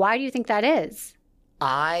pieces. Why do you think that is?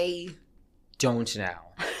 I don't know.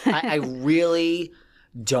 I really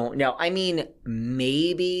don't know. I mean,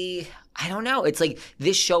 maybe, I don't know. It's like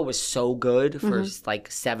this show was so good for like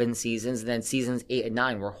 7 seasons, and then seasons 8 and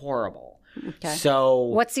 9 were horrible. Okay. So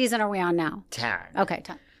What season are we on now? 10. Okay,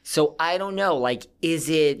 10. So I don't know, like, is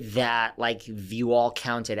it that, like, you all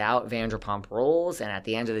counted out Vanderpump Rules, and at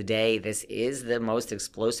the end of the day, this is the most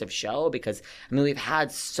explosive show? Because, I mean, we've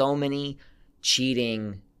had so many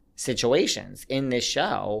cheating situations in this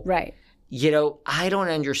show. Right. You know, I don't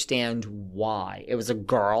understand why. It was a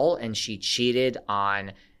girl, and she cheated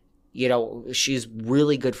on, you know, she's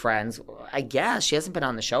really good friends. I guess she hasn't been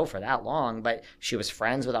on the show for that long, but she was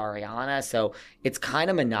friends with Ariana. So it's kind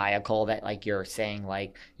of maniacal that, like, you're saying,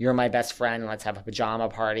 like, you're my best friend, let's have a pajama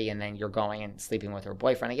party, and then you're going and sleeping with her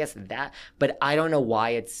boyfriend. I guess that, but I don't know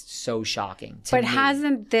why it's so shocking to But me.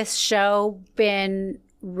 hasn't this show been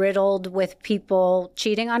riddled with people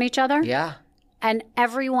cheating on each other? Yeah. And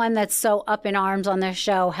everyone that's so up in arms on this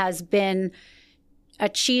show has been a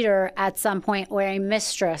cheater at some point or a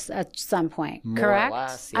mistress at some point, More correct? or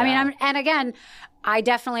less, I yeah. mean, and again, I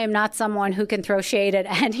definitely am not someone who can throw shade at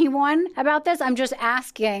anyone about this. I'm just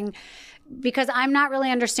asking because I'm not really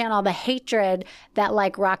understand all the hatred that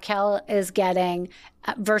like Raquel is getting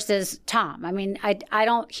versus Tom. I mean, I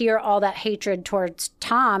don't hear all that hatred towards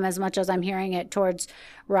Tom as much as I'm hearing it towards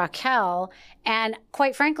Raquel. And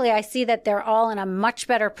quite frankly, I see that they're all in a much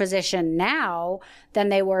better position now than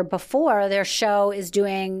they were before. Their show is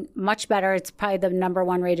doing much better. It's probably the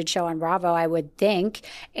 #1 rated show on Bravo, I would think.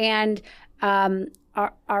 And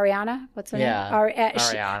Ariana, what's her name?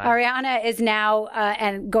 Ariana. Ariana is now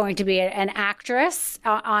and going to be an actress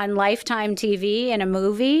on Lifetime TV in a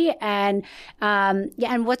movie. And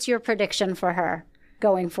and what's your prediction for her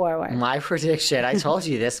going forward? My prediction, I told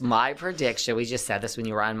you this, my prediction, we just said this when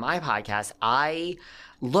you were on my podcast.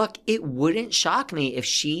 It wouldn't shock me if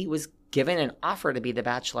she was given an offer to be the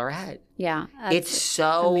Bachelorette. Yeah. It's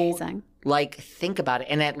so amazing. Like, think about it.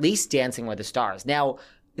 And at least Dancing with the Stars. Now,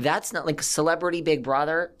 that's not like Celebrity Big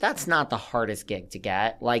Brother. That's not the hardest gig to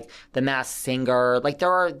get. Like The Masked Singer, like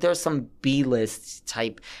there's some B-list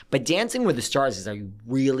type, but Dancing with the Stars is a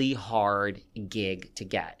really hard gig to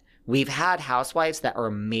get We've had housewives that are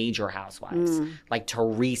major housewives, like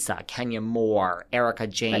Teresa, Kenya Moore, Erica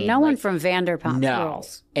Jane. But no one from Vanderpump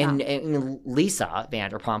Rules. And Lisa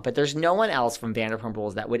Vanderpump, but there's no one else from Vanderpump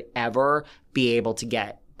Rules that would ever be able to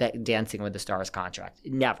get that Dancing with the Stars contract.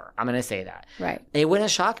 Never. I'm going to say that. Right. It wouldn't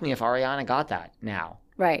shock me if Ariana got that now.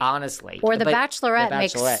 Right. Honestly. Or The Bachelorette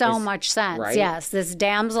makes so much sense. Right? Yes. This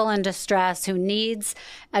damsel in distress who needs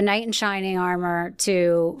a knight in shining armor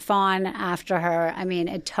to fawn after her. I mean,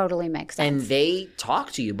 it totally makes sense. And they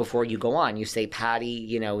talk to you before you go on. You say, Patty,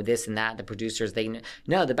 you know, this and that. The producers,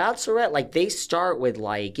 no, The Bachelorette, like they start with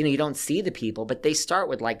like, you know, you don't see the people, but they start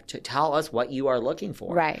with like, to tell us what you are looking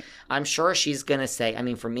for. Right. I'm sure she's going to say, I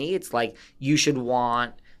mean, for me, it's like you should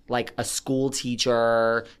want like a school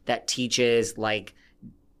teacher that teaches like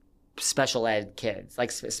special ed kids, like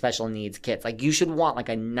special needs kids. Like you should want like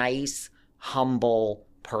a nice, humble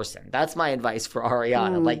person. That's my advice for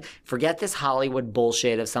Ariana. Like forget this Hollywood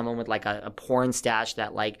bullshit of someone with like a porn stash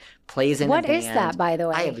that like plays in a band. What is that, by the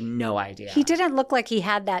way? I have no idea. He didn't look like he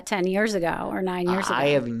had that 10 years ago or 9 years ago. I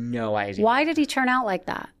have no idea. Why did he turn out like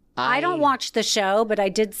that? I don't watch the show, but I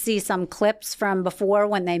did see some clips from before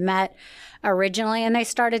when they met originally and they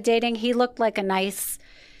started dating. He looked like a nice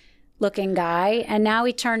looking guy, and now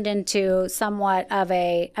he turned into somewhat of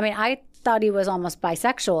I thought he was almost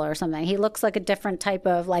bisexual or something. He looks like a different type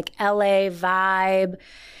of like LA vibe.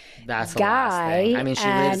 That's guy. I mean, she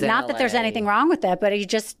lives in not LA. that there's anything wrong with it, but he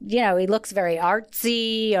just, you know, he looks very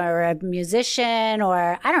artsy or a musician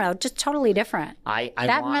or I don't know, just totally different.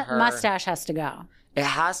 That want her mustache has to go. It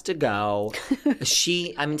has to go.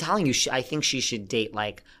 I'm telling you, I think she should date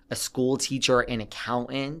like a school teacher, an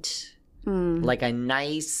accountant, like a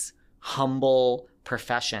nice, humble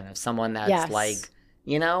profession of someone that's like,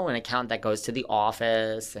 you know, an accountant that goes to the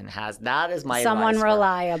office and has, that is my someone advice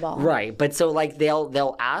reliable. Right. But so like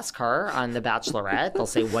they'll ask her on The Bachelorette, they'll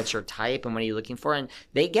say, what's your type and what are you looking for? And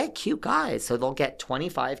they get cute guys. So they'll get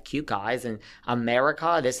 25 cute guys and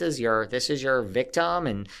America, this is your victim.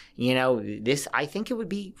 And you know, I think it would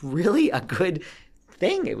be really a good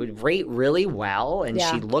thing. It would rate really well. And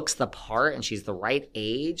she looks the part and she's the right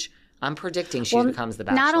age. I'm predicting she becomes the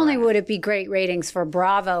Bachelorette. Not only would it be great ratings for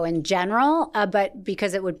Bravo in general, but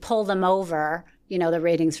because it would pull them over, you know, the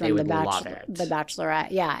ratings from the Bachelorette.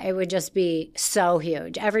 Yeah, it would just be so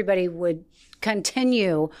huge. Everybody would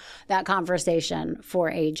continue that conversation for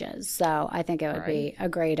ages. So I think it would be a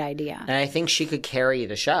great idea. And I think she could carry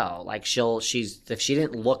the show. Like if she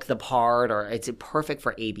didn't look the part, or it's perfect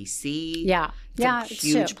for ABC. Yeah, it's a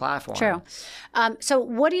huge platform. True. So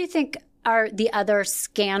what do you think are the other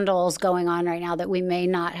scandals going on right now that we may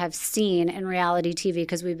not have seen in reality TV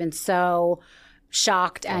because we've been so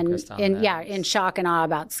shocked in shock and awe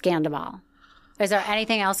about Scandal? Is there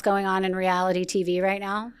anything else going on in reality TV right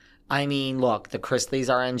now? I mean, look, the Chrisleys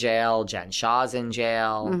are in jail. Jen Shah's in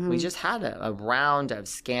jail. We just had a round of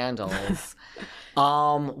scandals.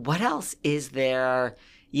 What else is there?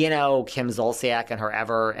 You know, Kim Zolciak and her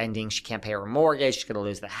ever-ending, she can't pay her mortgage. She's going to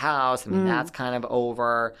lose the house. I mean, that's kind of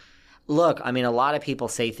over. Look, I mean, a lot of people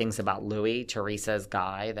say things about Louis, Teresa's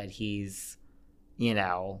guy, that he's, you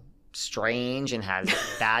know, strange and has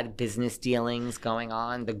bad business dealings going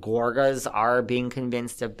on. The Gorgas are being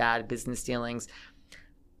convinced of bad business dealings.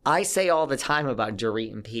 I say all the time about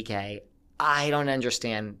Dorit and PK, I don't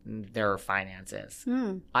understand their finances.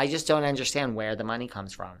 I just don't understand where the money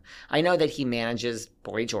comes from. I know that he manages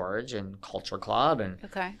Boy George and Culture Club. And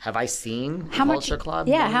have I seen Culture Club?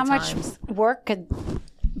 Yeah, how times? Much work could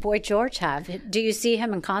Boy George have? Do you see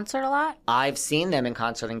him in concert a lot? I've seen them in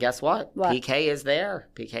concert, and guess what? PK is there.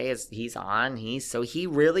 He's on. So he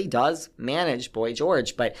really does manage Boy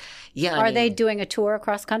George. But yeah, are they doing a tour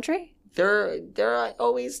across country? They're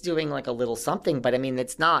always doing like a little something, but I mean,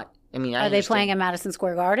 it's not. I mean, are they playing in Madison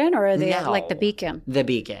Square Garden or are they at like the Beacon? The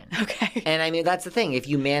Beacon. Okay. And I mean, that's the thing. If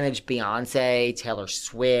you manage Beyonce, Taylor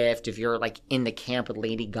Swift, if you're like in the camp with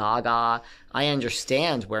Lady Gaga, I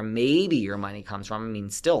understand where maybe your money comes from. I mean,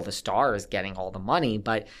 still the star is getting all the money,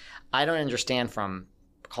 but I don't understand from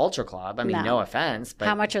Culture Club. I mean, no offense, but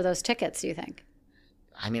how much are those tickets, do you think?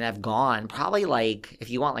 I mean, I've gone probably like, if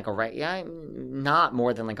you want like not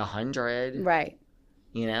more than like 100. Right.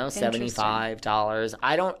 You know, $75.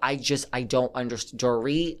 I don't understand.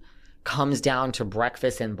 Dorit comes down to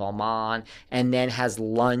breakfast in Beaumont and then has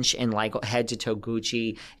lunch and like head to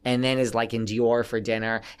Toguchi and then is like in Dior for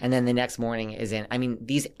dinner and then the next morning is in. I mean,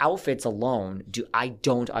 these outfits alone, I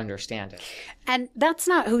don't understand it. And that's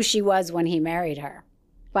not who she was when he married her,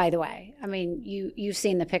 by the way. I mean, you've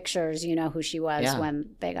seen the pictures, you know who she was when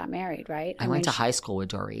they got married, right? I went to high school with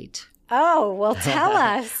Dorit. Oh, well, tell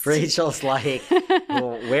us. Rachel's like,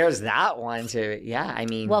 well, where's that one to? Yeah, I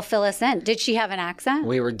mean. Well, fill us in. Did she have an accent?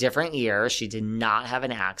 We were different years. She did not have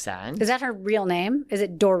an accent. Is that her real name? Is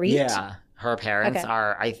it Dorit? Yeah. Her parents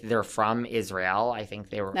they're from Israel. I think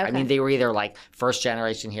they were, I mean, they were either like first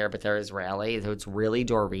generation here, but they're Israeli. So it's really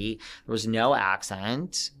Dorit. There was no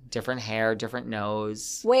accent, different hair, different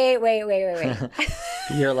nose. Wait.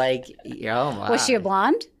 You're like, oh, wow. Was she a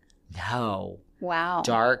blonde? No. Wow.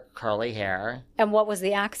 Dark, curly hair. And what was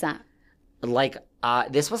the accent? Like,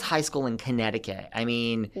 this was high school in Connecticut. I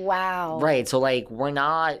mean. Wow. Right. So, like, we're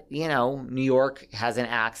not, New York has an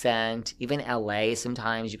accent. Even LA,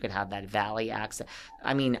 sometimes you could have that Valley accent.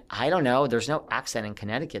 I mean, I don't know. There's no accent in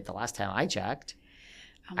Connecticut the last time I checked.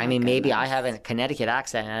 Oh I mean, maybe I have a Connecticut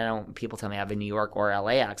accent, and people tell me I have a New York or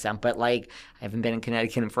LA accent, but, like, I haven't been in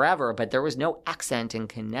Connecticut in forever, but there was no accent in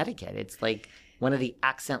Connecticut. It's like one of the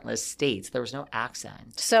accentless states. There was no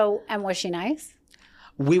accent. So, and was she nice?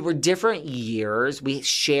 We were different years. We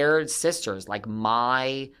shared sisters. Like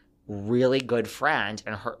my really good friend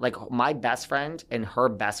and her, like my best friend and her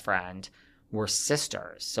best friend were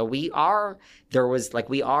sisters. So we have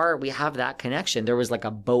that connection. There was like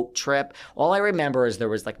a boat trip. All I remember is there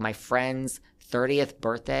was like my friend's 30th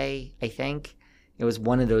birthday, I think. It was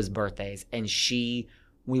one of those birthdays. And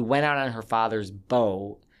we went out on her father's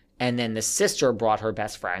boat. And then the sister brought her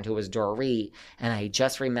best friend, who was Dorit. And I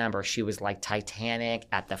just remember she was like Titanic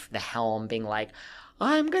at the helm, being like,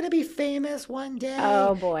 I'm going to be famous one day.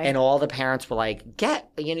 Oh, boy. And all the parents were like,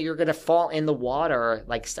 you're going to fall in the water.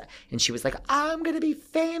 And she was like, I'm going to be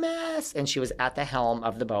famous. And she was at the helm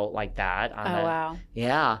of the boat like that. Wow.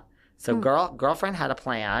 Yeah. So girlfriend had a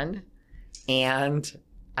plan. And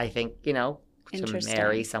I think, to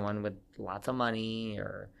marry someone with lots of money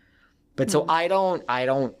or... But so I don't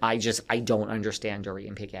understand Dorit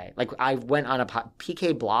and PK. Like I went on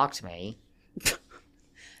PK blocked me.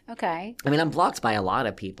 Okay. I mean, I'm blocked by a lot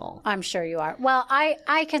of people. I'm sure you are. Well,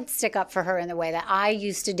 I can stick up for her in the way that I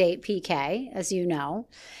used to date PK, as you know.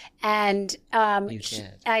 And You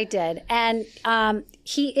did. I did. And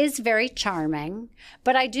he is very charming.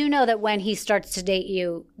 But I do know that when he starts to date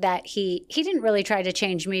you, that he didn't really try to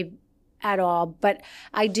change me at all, but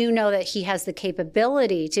I do know that he has the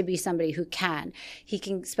capability to be somebody who can. He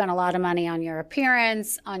can spend a lot of money on your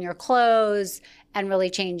appearance, on your clothes, and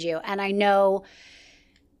really change you. And I know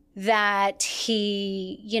that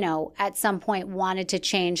he, at some point wanted to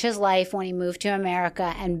change his life when he moved to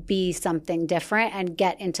America and be something different and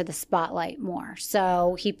get into the spotlight more.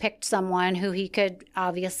 So he picked someone who he could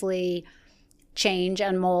obviously change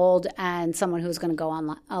and mold, and someone who's going to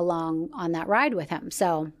go along on that ride with him.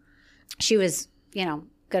 So she was,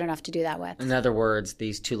 good enough to do that with. In other words,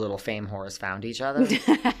 these two little fame whores found each other.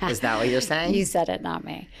 Is that what you're saying? You said it, not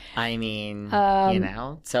me. I mean,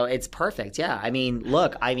 so it's perfect. Yeah. I mean,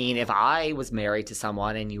 look, if I was married to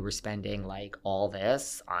someone and you were spending like all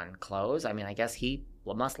this on clothes, I mean, I guess he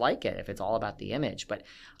must like it if it's all about the image, but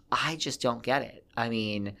I just don't get it. I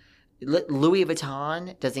mean, Louis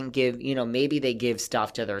Vuitton doesn't give, maybe they give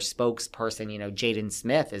stuff to their spokesperson. Jaden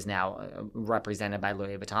Smith is now represented by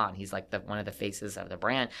Louis Vuitton. He's like one of the faces of the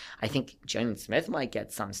brand. I think Jaden Smith might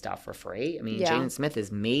get some stuff for free. I mean, Jaden Smith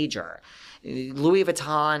is major. Louis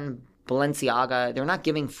Vuitton, Balenciaga, they're not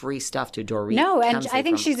giving free stuff to Dorit. No, and I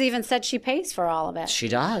think she's even said she pays for all of it. She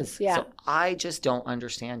does. Yeah. So I just don't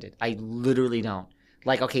understand it. I literally don't.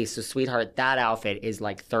 Like, okay, so sweetheart, that outfit is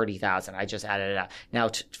like $30,000. I just added it up. Now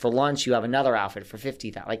for lunch, you have another outfit for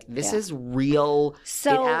 $50,000. Like, this is real.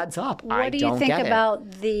 So it adds up. What do you think about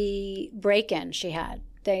the break-in she had?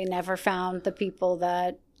 They never found the people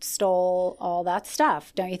that stole all that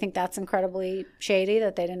stuff. Don't you think that's incredibly shady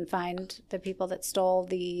that they didn't find the people that stole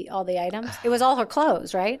all the items? It was all her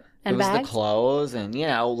clothes, right? And bags? It was the clothes, and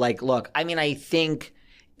look. I mean, I think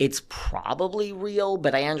it's probably real,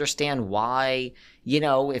 but I understand why.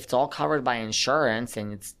 If it's all covered by insurance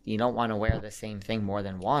and you don't want to wear the same thing more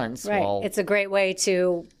than once. Right. Well, it's a great way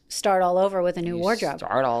to start all over with a new wardrobe.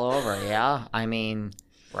 Start all over, yeah. I mean,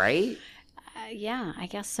 right? Yeah, I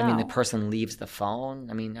guess so. I mean, the person leaves the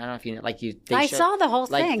phone. I mean, I don't know if I saw the whole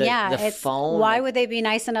thing. The phone. Why would they be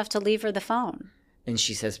nice enough to leave her the phone? And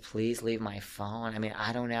she says, "Please leave my phone." I mean,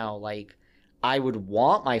 I don't know. Like, I would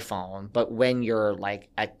want my phone, but when you're like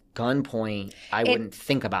at gunpoint, I wouldn't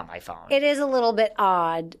think about my phone. It is a little bit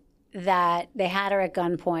odd that they had her at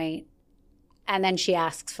gunpoint and then she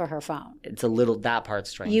asks for her phone. It's a little, that part's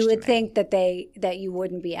strange. You would think that you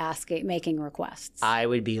wouldn't be making requests. I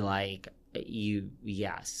would be like,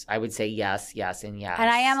 yes. I would say yes, yes, and yes. And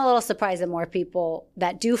I am a little surprised that more people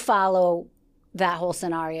that do follow that whole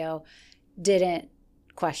scenario didn't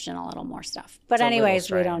question a little more stuff. But It's a little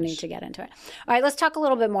anyways, we don't strange. need to get into it. All right, let's talk a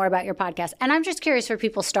little bit more about your podcast. And I'm just curious for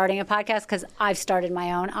people starting a podcast, because I've started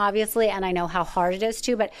my own, obviously, and I know how hard it is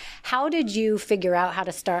too. But how did you figure out how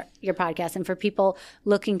to start your podcast? And for people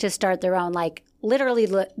looking to start their own, like literally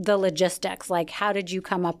the logistics, like how did you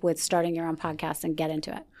come up with starting your own podcast and get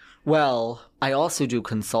into it? Well, I also do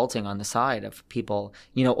consulting on the side of people.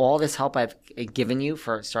 You know, all this help I've given you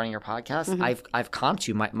for starting your podcast, I've comped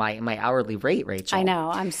you my hourly rate, Rachel. I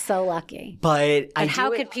know. I'm so lucky. But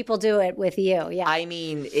how could people do it with you? Yeah. I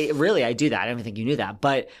mean, really, I do that. I don't think you knew that.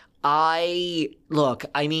 But I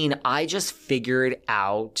just figured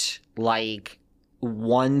out like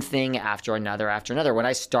one thing after another. When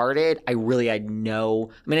I started, I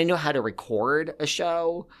know how to record a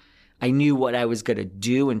show. I knew what I was going to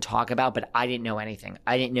do and talk about, but I didn't know anything.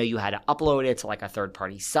 I didn't know you had to upload it to like a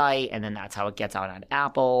third-party site, and then that's how it gets out on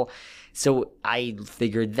Apple. So I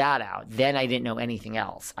figured that out. Then I didn't know anything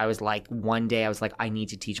else. One day I was like, I need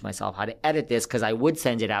to teach myself how to edit this, because I would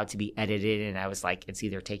send it out to be edited, and I was like, it's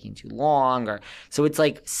either taking too long or... So it's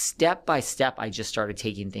like step by step, I just started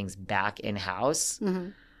taking things back in-house. Mm-hmm.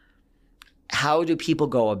 How do people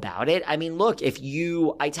go about it? I mean, look,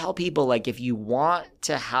 I tell people, like, if you want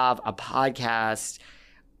to have a podcast,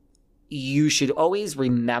 you should always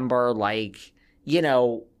remember, like,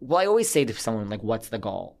 I always say to someone, like, what's the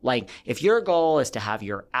goal? Like, if your goal is to have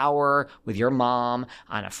your hour with your mom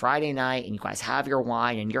on a Friday night and you guys have your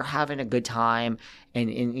wine and you're having a good time and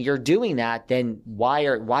you're doing that, then why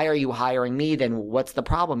are you hiring me? Then what's the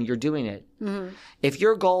problem? You're doing it. Mm-hmm. If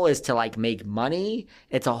your goal is to, like, make money,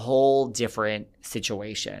 it's a whole different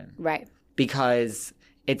situation. Right. Because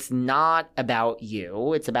it's not about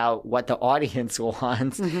you. It's about what the audience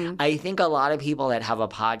wants. Mm-hmm. I think a lot of people that have a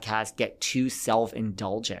podcast get too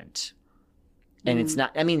self-indulgent. And it's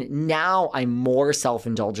not, I mean, now I'm more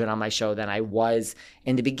self-indulgent on my show than I was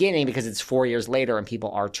in the beginning, because it's 4 years later and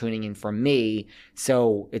people are tuning in for me.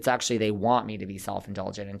 So it's actually, they want me to be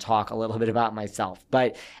self-indulgent and talk a little bit about myself.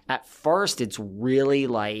 But at first, it's really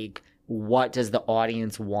like, what does the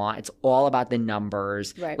audience want? It's all about the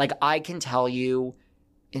numbers. Right. Like, I can tell you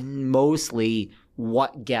mostly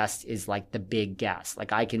what guest is like the big guest.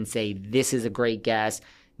 Like, I can say, this is a great guest.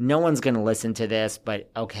 No one's going to listen to this, but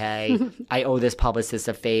okay, I owe this publicist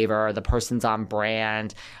a favor. The person's on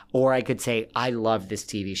brand. Or I could say, I love this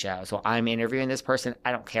TV show, so I'm interviewing this person.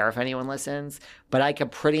 I don't care if anyone listens, but I could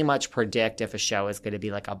pretty much predict if a show is going to be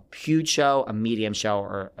like a huge show, a medium show,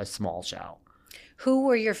 or a small show. Who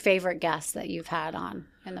were your favorite guests that you've had on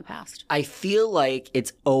in the past? I feel like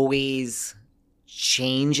it's always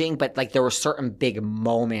changing, but like there were certain big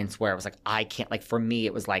moments where it was like, I can't, like for me,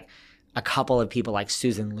 it was like a couple of people like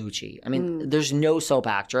Susan Lucci. I mean, there's no soap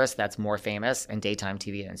actress that's more famous in daytime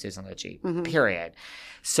TV than Susan Lucci, period.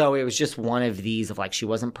 So it was just one of these of like, she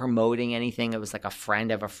wasn't promoting anything. It was like a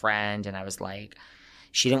friend of a friend. And I was like,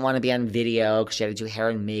 she didn't want to be on video because she had to do hair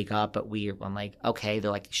and makeup. But I'm like, okay.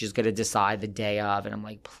 They're like, she's going to decide the day of. And I'm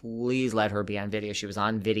like, please let her be on video. She was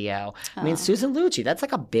on video. I mean, Susan Lucci, that's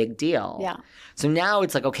like a big deal. Yeah. So now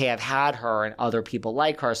it's like, okay, I've had her and other people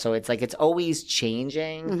like her. So it's like, it's always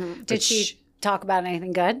changing. Mm-hmm. Did she talk about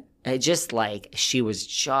anything good? It just like, she was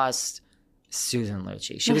just Susan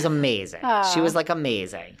Lucci. She was amazing. She was like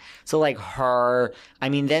amazing. So like her, I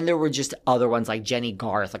mean, then there were just other ones like Jenny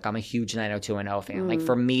Garth. Like I'm a huge 90210 fan. Like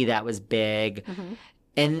for me, that was big. Mm-hmm.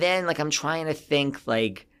 And then like I'm trying to think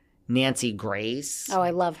like Nancy Grace. Oh, I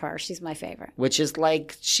love her. She's my favorite. Which is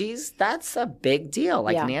like, that's a big deal.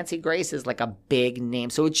 Like Nancy Grace is like a big name.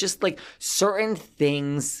 So it's just like certain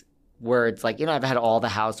things where it's like, I've had all the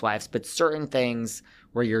housewives, but certain things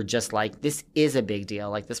where you're just like, this is a big deal.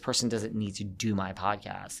 Like, this person doesn't need to do my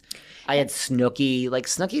podcast. I had Snooki. Like,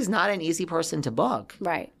 Snooki's not an easy person to book.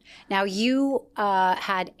 Right. Now, you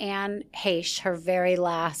had Anne Heche, her very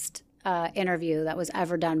last interview that was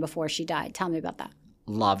ever done before she died. Tell me about that.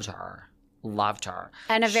 Loved her.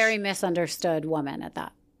 And a very misunderstood woman at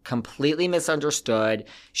that. Completely misunderstood.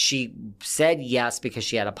 She said yes because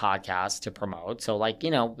she had a podcast to promote. So, like,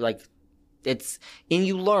 and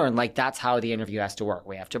you learn, like, that's how the interview has to work.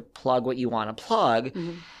 We have to plug what you want to plug.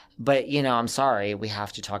 Mm-hmm. But, I'm sorry, we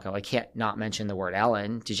have to talk about, I can't not mention the word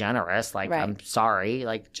Ellen DeGeneres. Like, right. I'm sorry.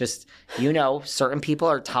 Like, just, certain people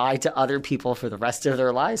are tied to other people for the rest of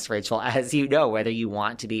their lives, Rachel, as you know, whether you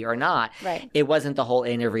want to be or not. Right. It wasn't the whole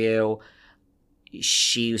interview.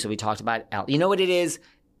 So we talked about Ellen. You know what it is?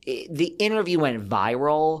 The interview went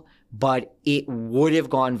viral, but it would have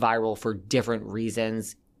gone viral for different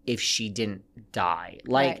reasons if she didn't die.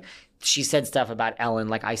 Like, right. She said stuff about Ellen.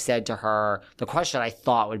 Like, I said to her, the question I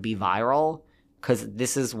thought would be viral because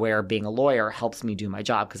this is where being a lawyer helps me do my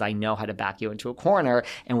job, because I know how to back you into a corner.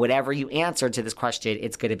 And whatever you answer to this question,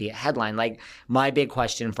 it's going to be a headline. Like, my big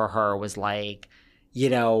question for her was like, you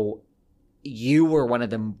know, you were one of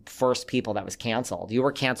the first people that was canceled. You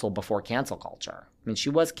were canceled before cancel culture. I mean, she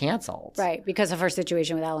was canceled. Right, because of her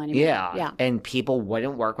situation with Ellen. Yeah. And people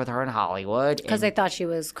wouldn't work with her in Hollywood. Because they thought she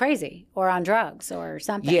was crazy or on drugs or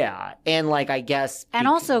something. Yeah. And like, I guess. And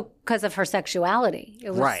also because of her sexuality.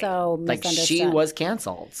 It was so misunderstood. Like, she was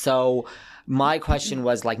canceled. So my question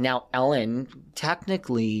was like, now Ellen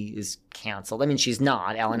technically is canceled. I mean, she's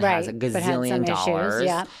not. Ellen has a gazillion dollars. Issues,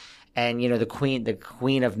 yeah. And, you know, the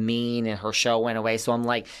queen of mean, and her show went away. So I'm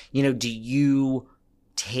like, you know, do you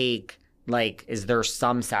take, like, is there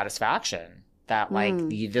some satisfaction that, like,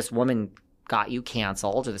 this woman got you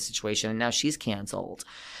canceled, or the situation, and now she's canceled?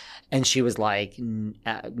 And she was like,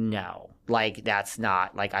 no, like, that's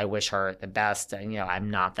not, like, I wish her the best. And, you know, I'm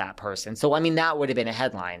not that person. So, I mean, that would have been a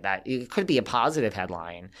headline. That it could be a positive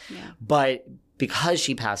headline. Yeah. But because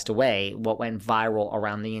she passed away, what went viral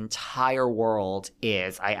around the entire world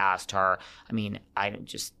is, I asked her, I mean, I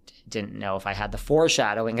just didn't know if I had the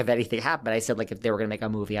foreshadowing of anything happen, but I said, like, if they were going to make a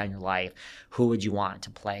movie on your life, who would you want to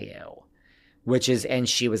play you? Which is, and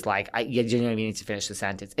she was like, you didn't even need to finish the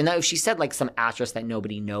sentence. And if she said, like, some actress that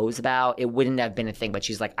nobody knows about, it wouldn't have been a thing. But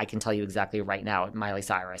she's like, I can tell you exactly right now, Miley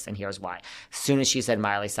Cyrus, and here's why. As soon as she said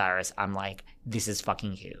Miley Cyrus, I'm like, this is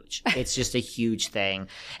fucking huge. It's just a huge thing.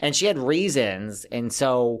 And she had reasons, and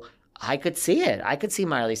so I could see it. I could see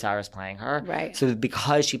Miley Cyrus playing her. Right. So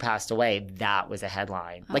because she passed away, that was a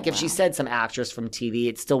headline. Like, if she said some actress from TV,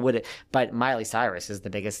 it still would. But Miley Cyrus is the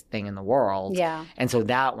biggest thing in the world. Yeah. And so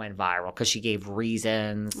that went viral because she gave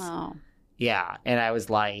reasons. Oh. Yeah. And I was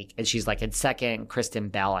like, and she's like, in second, Kristen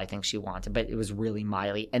Bell, I think she wanted, but it was really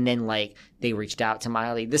Miley. And then, like, they reached out to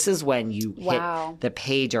Miley. This is when you hit the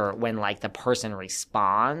pager, when, like, the person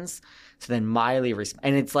responds. So then Miley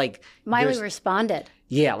and it's like Miley responded.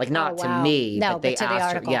 Yeah, like, not to me, no, but they to asked the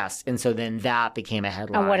article. her. Yes, and so then that became a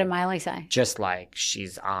headline. And what did Miley say? Just like,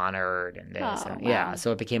 she's honored and this. Oh, and, wow. Yeah,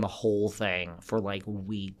 so it became a whole thing for like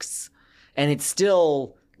weeks, and it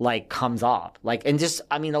still like comes up. Like, and just,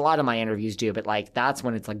 I mean, a lot of my interviews do, but like, that's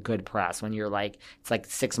when it's like good press, when you're like, it's like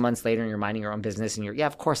 6 months later and you're minding your own business and you're, yeah,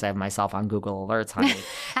 of course I have myself on Google Alerts, honey.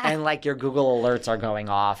 And like, your Google Alerts are going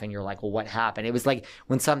off and you're like, well, what happened? It was like,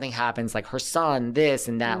 when something happens, like her son, this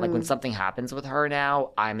and that, like when something happens with her now,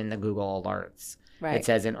 I'm in the Google Alerts. Right. It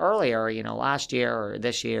says in earlier, you know, last year or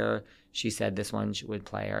this year, she said this one would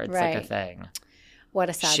play her. It's like a thing. What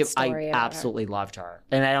a sad story. I absolutely loved her.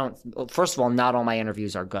 And I don't, first of all, not all my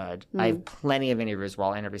interviews are good. I have plenty of interviews where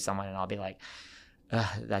I'll interview someone and I'll be like,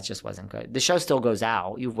 that just wasn't good. The show still goes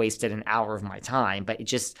out. You've wasted an hour of my time. But it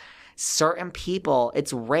just, certain people,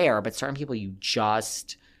 it's rare, but certain people you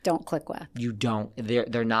just don't click with. You don't.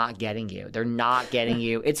 They're not getting you. They're not getting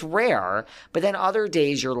you. It's rare. But then other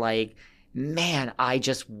days you're like, man, I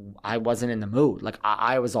wasn't in the mood. Like,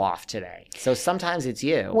 I was off today. So sometimes it's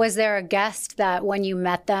you. Was there a guest that when you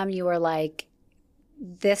met them, you were like,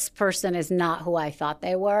 this person is not who I thought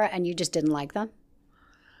they were, and you just didn't like them?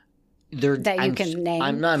 Can name?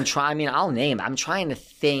 I'll name. I'm trying to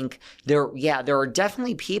think. There are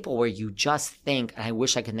definitely people where you just think, and I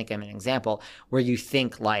wish I could think of an example, where you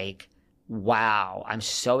think like, wow, I'm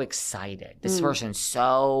so excited. This person's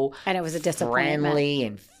so and it was a disappointment. Friendly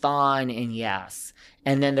and fun, and yes.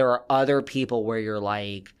 And then there are other people where you're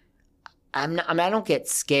like, I don't get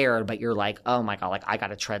scared, but you're like, oh my God, like, I got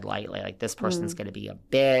to tread lightly. Like, this person's going to be a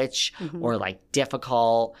bitch or like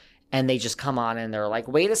difficult. And they just come on and they're like,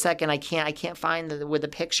 wait a second, I can't find with the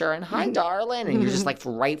picture. And hi, darling. And you're just like,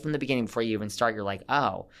 right from the beginning, before you even start, you're like,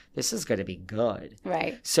 oh, this is going to be good.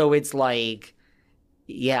 Right. So it's like,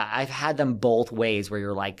 yeah, I've had them both ways where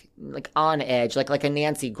you're like on edge, like a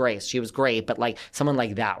Nancy Grace. She was great, but like someone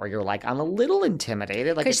like that where you're like, I'm a little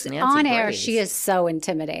intimidated. Like, it's Nancy on Grace. air, she is so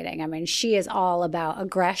intimidating. I mean, she is all about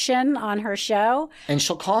aggression on her show. And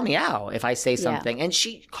she'll call me out if I say something. Yeah. And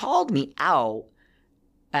she called me out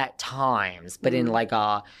at times, but in like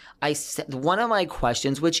I said one of my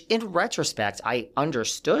questions, which in retrospect I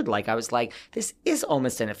understood, like I was like, this is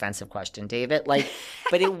almost an offensive question, David, like,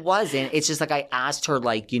 but it wasn't. It's just like I asked her,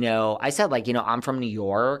 like, you know, I said, like, you know, I'm from New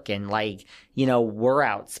York and like, you know, we're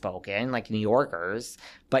outspoken like New Yorkers,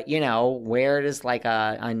 but you know, where does like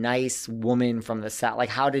a nice woman from the South, like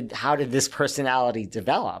how did this personality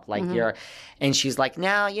develop? Like and she's like,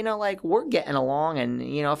 now, you know, like we're getting along, and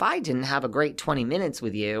you know, if I didn't have a great 20 minutes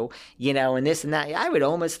with you, you know, and this and that, I would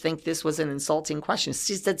almost think this was an insulting question.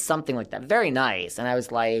 She said something like that. Very nice. And I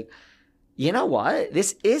was like, you know what?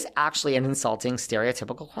 This is actually an insulting,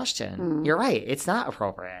 stereotypical question. You're right. It's not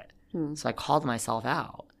appropriate. So I called myself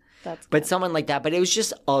out. That's But someone like that, but it was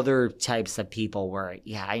just other types of people where,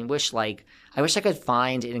 I wish I could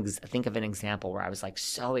think of an example where I was like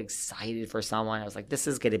so excited for someone. I was like, this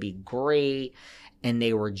is going to be great. And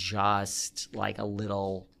they were just like a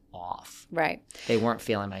little off. Right. They weren't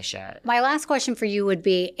feeling my shit. My last question for you would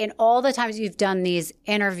be, in all the times you've done these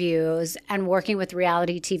interviews and working with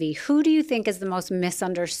reality TV, who do you think is the most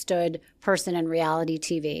misunderstood person in reality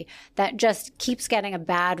TV that just keeps getting a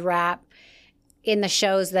bad rap in the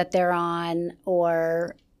shows that they're on,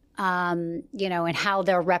 or in how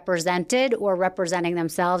they're represented or representing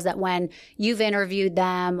themselves, that when you've interviewed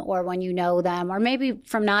them or when you know them, or maybe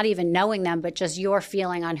from not even knowing them, but just your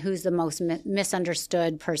feeling on who's the most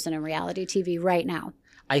misunderstood person in reality TV right now?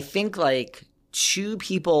 I think like two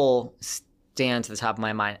people stand to the top of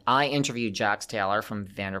my mind. I interviewed Jax Taylor from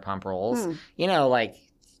Vanderpump Rules. He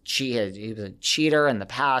was a cheater in the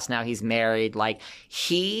past. Now he's married. Like,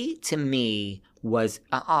 he to me was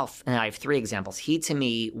and I have three examples. He to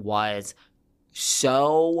me was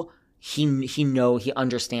so he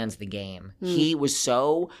understands the game. He was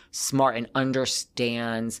so smart and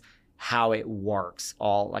understands how it works.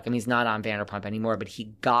 He's not on Vanderpump anymore, but he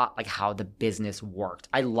got like how the business worked.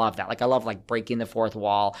 I love that. Like, I love like breaking the fourth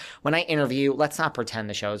wall. When I interview, let's not pretend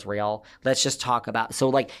the show's real. Let's just talk about, so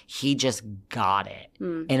like he just got it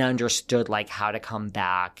and understood like how to come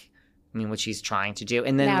back. Which he's trying to do.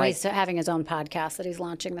 And then now he's having his own podcast that he's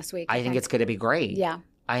launching this week. I think it's going to be great. Yeah.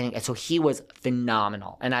 I think so. He was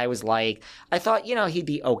phenomenal. And I was like, I thought, he'd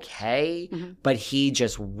be okay, but he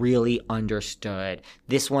just really understood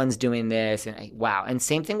this one's doing this. And wow. And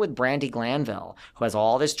same thing with Brandi Glanville, who has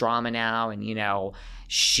all this drama now. And,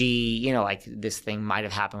 she, like this thing might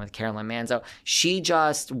have happened with Carolyn Manzo. She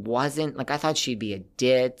just wasn't, like, I thought she'd be a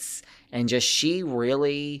ditz, and just she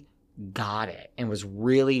really got it and was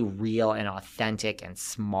really real and authentic and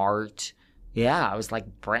smart. Yeah, I was like,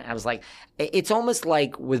 it's almost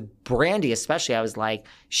like with Brandi especially, I was like,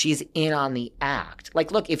 she's in on the act.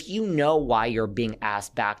 Like, look, if you know why you're being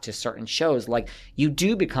asked back to certain shows, like, you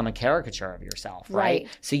do become a caricature of yourself, right?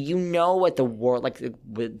 So you know what the world, like,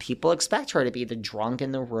 what people expect her to be, the drunk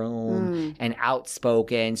in the room and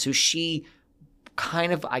outspoken. So she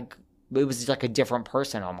kind of, it was like a different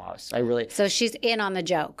person almost. So she's in on the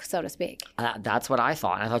joke, so to speak. That's what I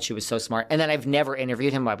thought. And I thought she was so smart. And then I've never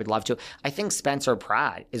interviewed him. I would love to. I think Spencer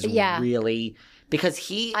Pratt is really, because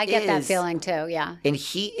I get that feeling too, yeah. And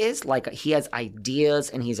he is like, he has ideas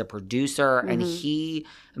and he's a producer and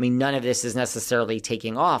none of this is necessarily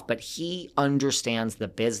taking off, but he understands the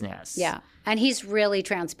business. Yeah. And he's really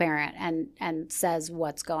transparent and says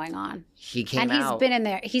what's going on. He came out.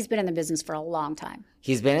 He's been in the business for a long time.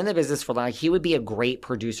 He's been in the business for long. He would be a great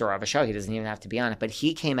producer of a show. He doesn't even have to be on it. But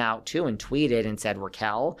he came out too and tweeted and said,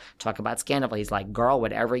 Raquel, talk about scandal. He's like, girl,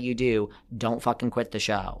 whatever you do, don't fucking quit the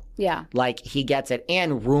show. Yeah. Like, he gets it.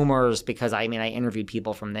 And rumors, because I interviewed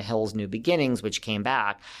people from The Hills New Beginnings, which came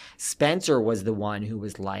back. Spencer was the one who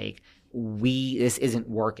was like, this isn't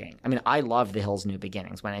working. I love The Hills New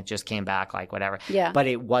Beginnings when it just came back, like, whatever. Yeah. But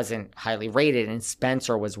it wasn't highly rated. And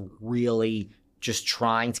Spencer was really just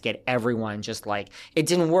trying to get everyone just like, it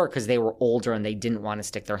didn't work because they were older and they didn't want to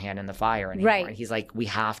stick their hand in the fire anymore. Right. And he's like, we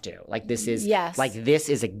have to. Like, this is this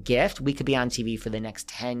is a gift. We could be on TV for the next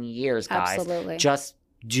 10 years, guys. Absolutely. Just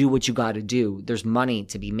do what you got to do. There's money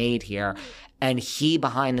to be made here. And he,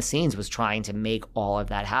 behind the scenes, was trying to make all of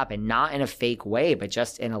that happen. Not in a fake way, but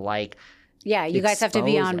just in a like, yeah, you guys have to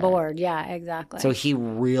be on board. Yeah, exactly. So he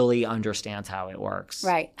really understands how it works.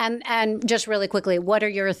 Right. And just really quickly, what are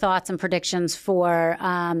your thoughts and predictions for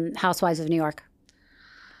Housewives of New York?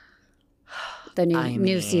 The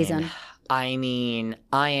new season. I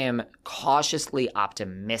am cautiously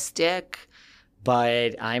optimistic,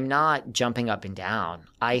 but I'm not jumping up and down.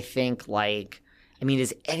 I think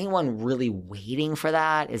is anyone really waiting for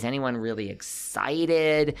that? Is anyone really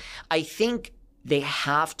excited? I think they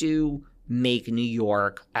have to make New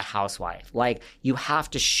York a housewife. Like, you have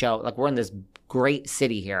to show, like, we're in this great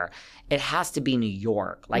city here. It has to be New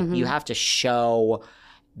York. Like, you have to show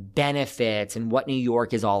benefits and what New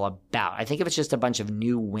York is all about. I think if it's just a bunch of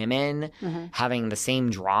new women having the same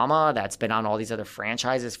drama that's been on all these other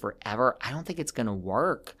franchises forever, I don't think it's going to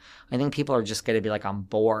work. I think people are just going to be like on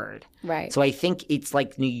board. Right. So I think it's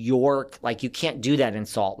like New York, like, you can't do that in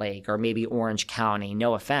Salt Lake or maybe Orange County,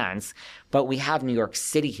 no offense, but we have New York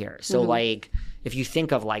City here. So like, if you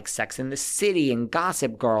think of like Sex and the City and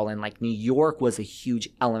Gossip Girl, and like New York was a huge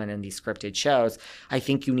element in these scripted shows, I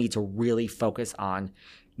think you need to really focus on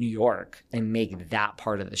New York and make that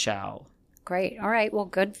part of the show. Great. All right. Well,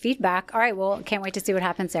 good feedback. All right. Well, can't wait to see what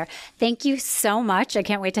happens there. Thank you so much. I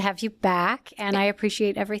can't wait to have you back. And I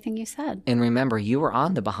appreciate everything you said. And remember, you were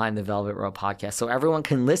on the Behind the Velvet Rope podcast. So everyone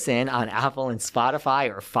can listen on Apple and Spotify,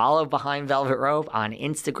 or follow Behind Velvet Rope on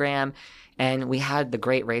Instagram. And we had the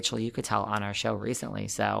great Rachel Yucatel on our show recently.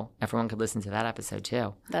 So everyone could listen to that episode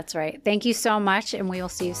too. That's right. Thank you so much. And we will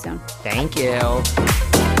see you soon. Thank you.